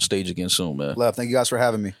y'all on stage again soon, man. Love. Thank you guys for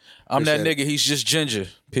having me. I'm that Appreciate nigga. He's just ginger.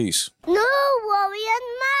 Peace. No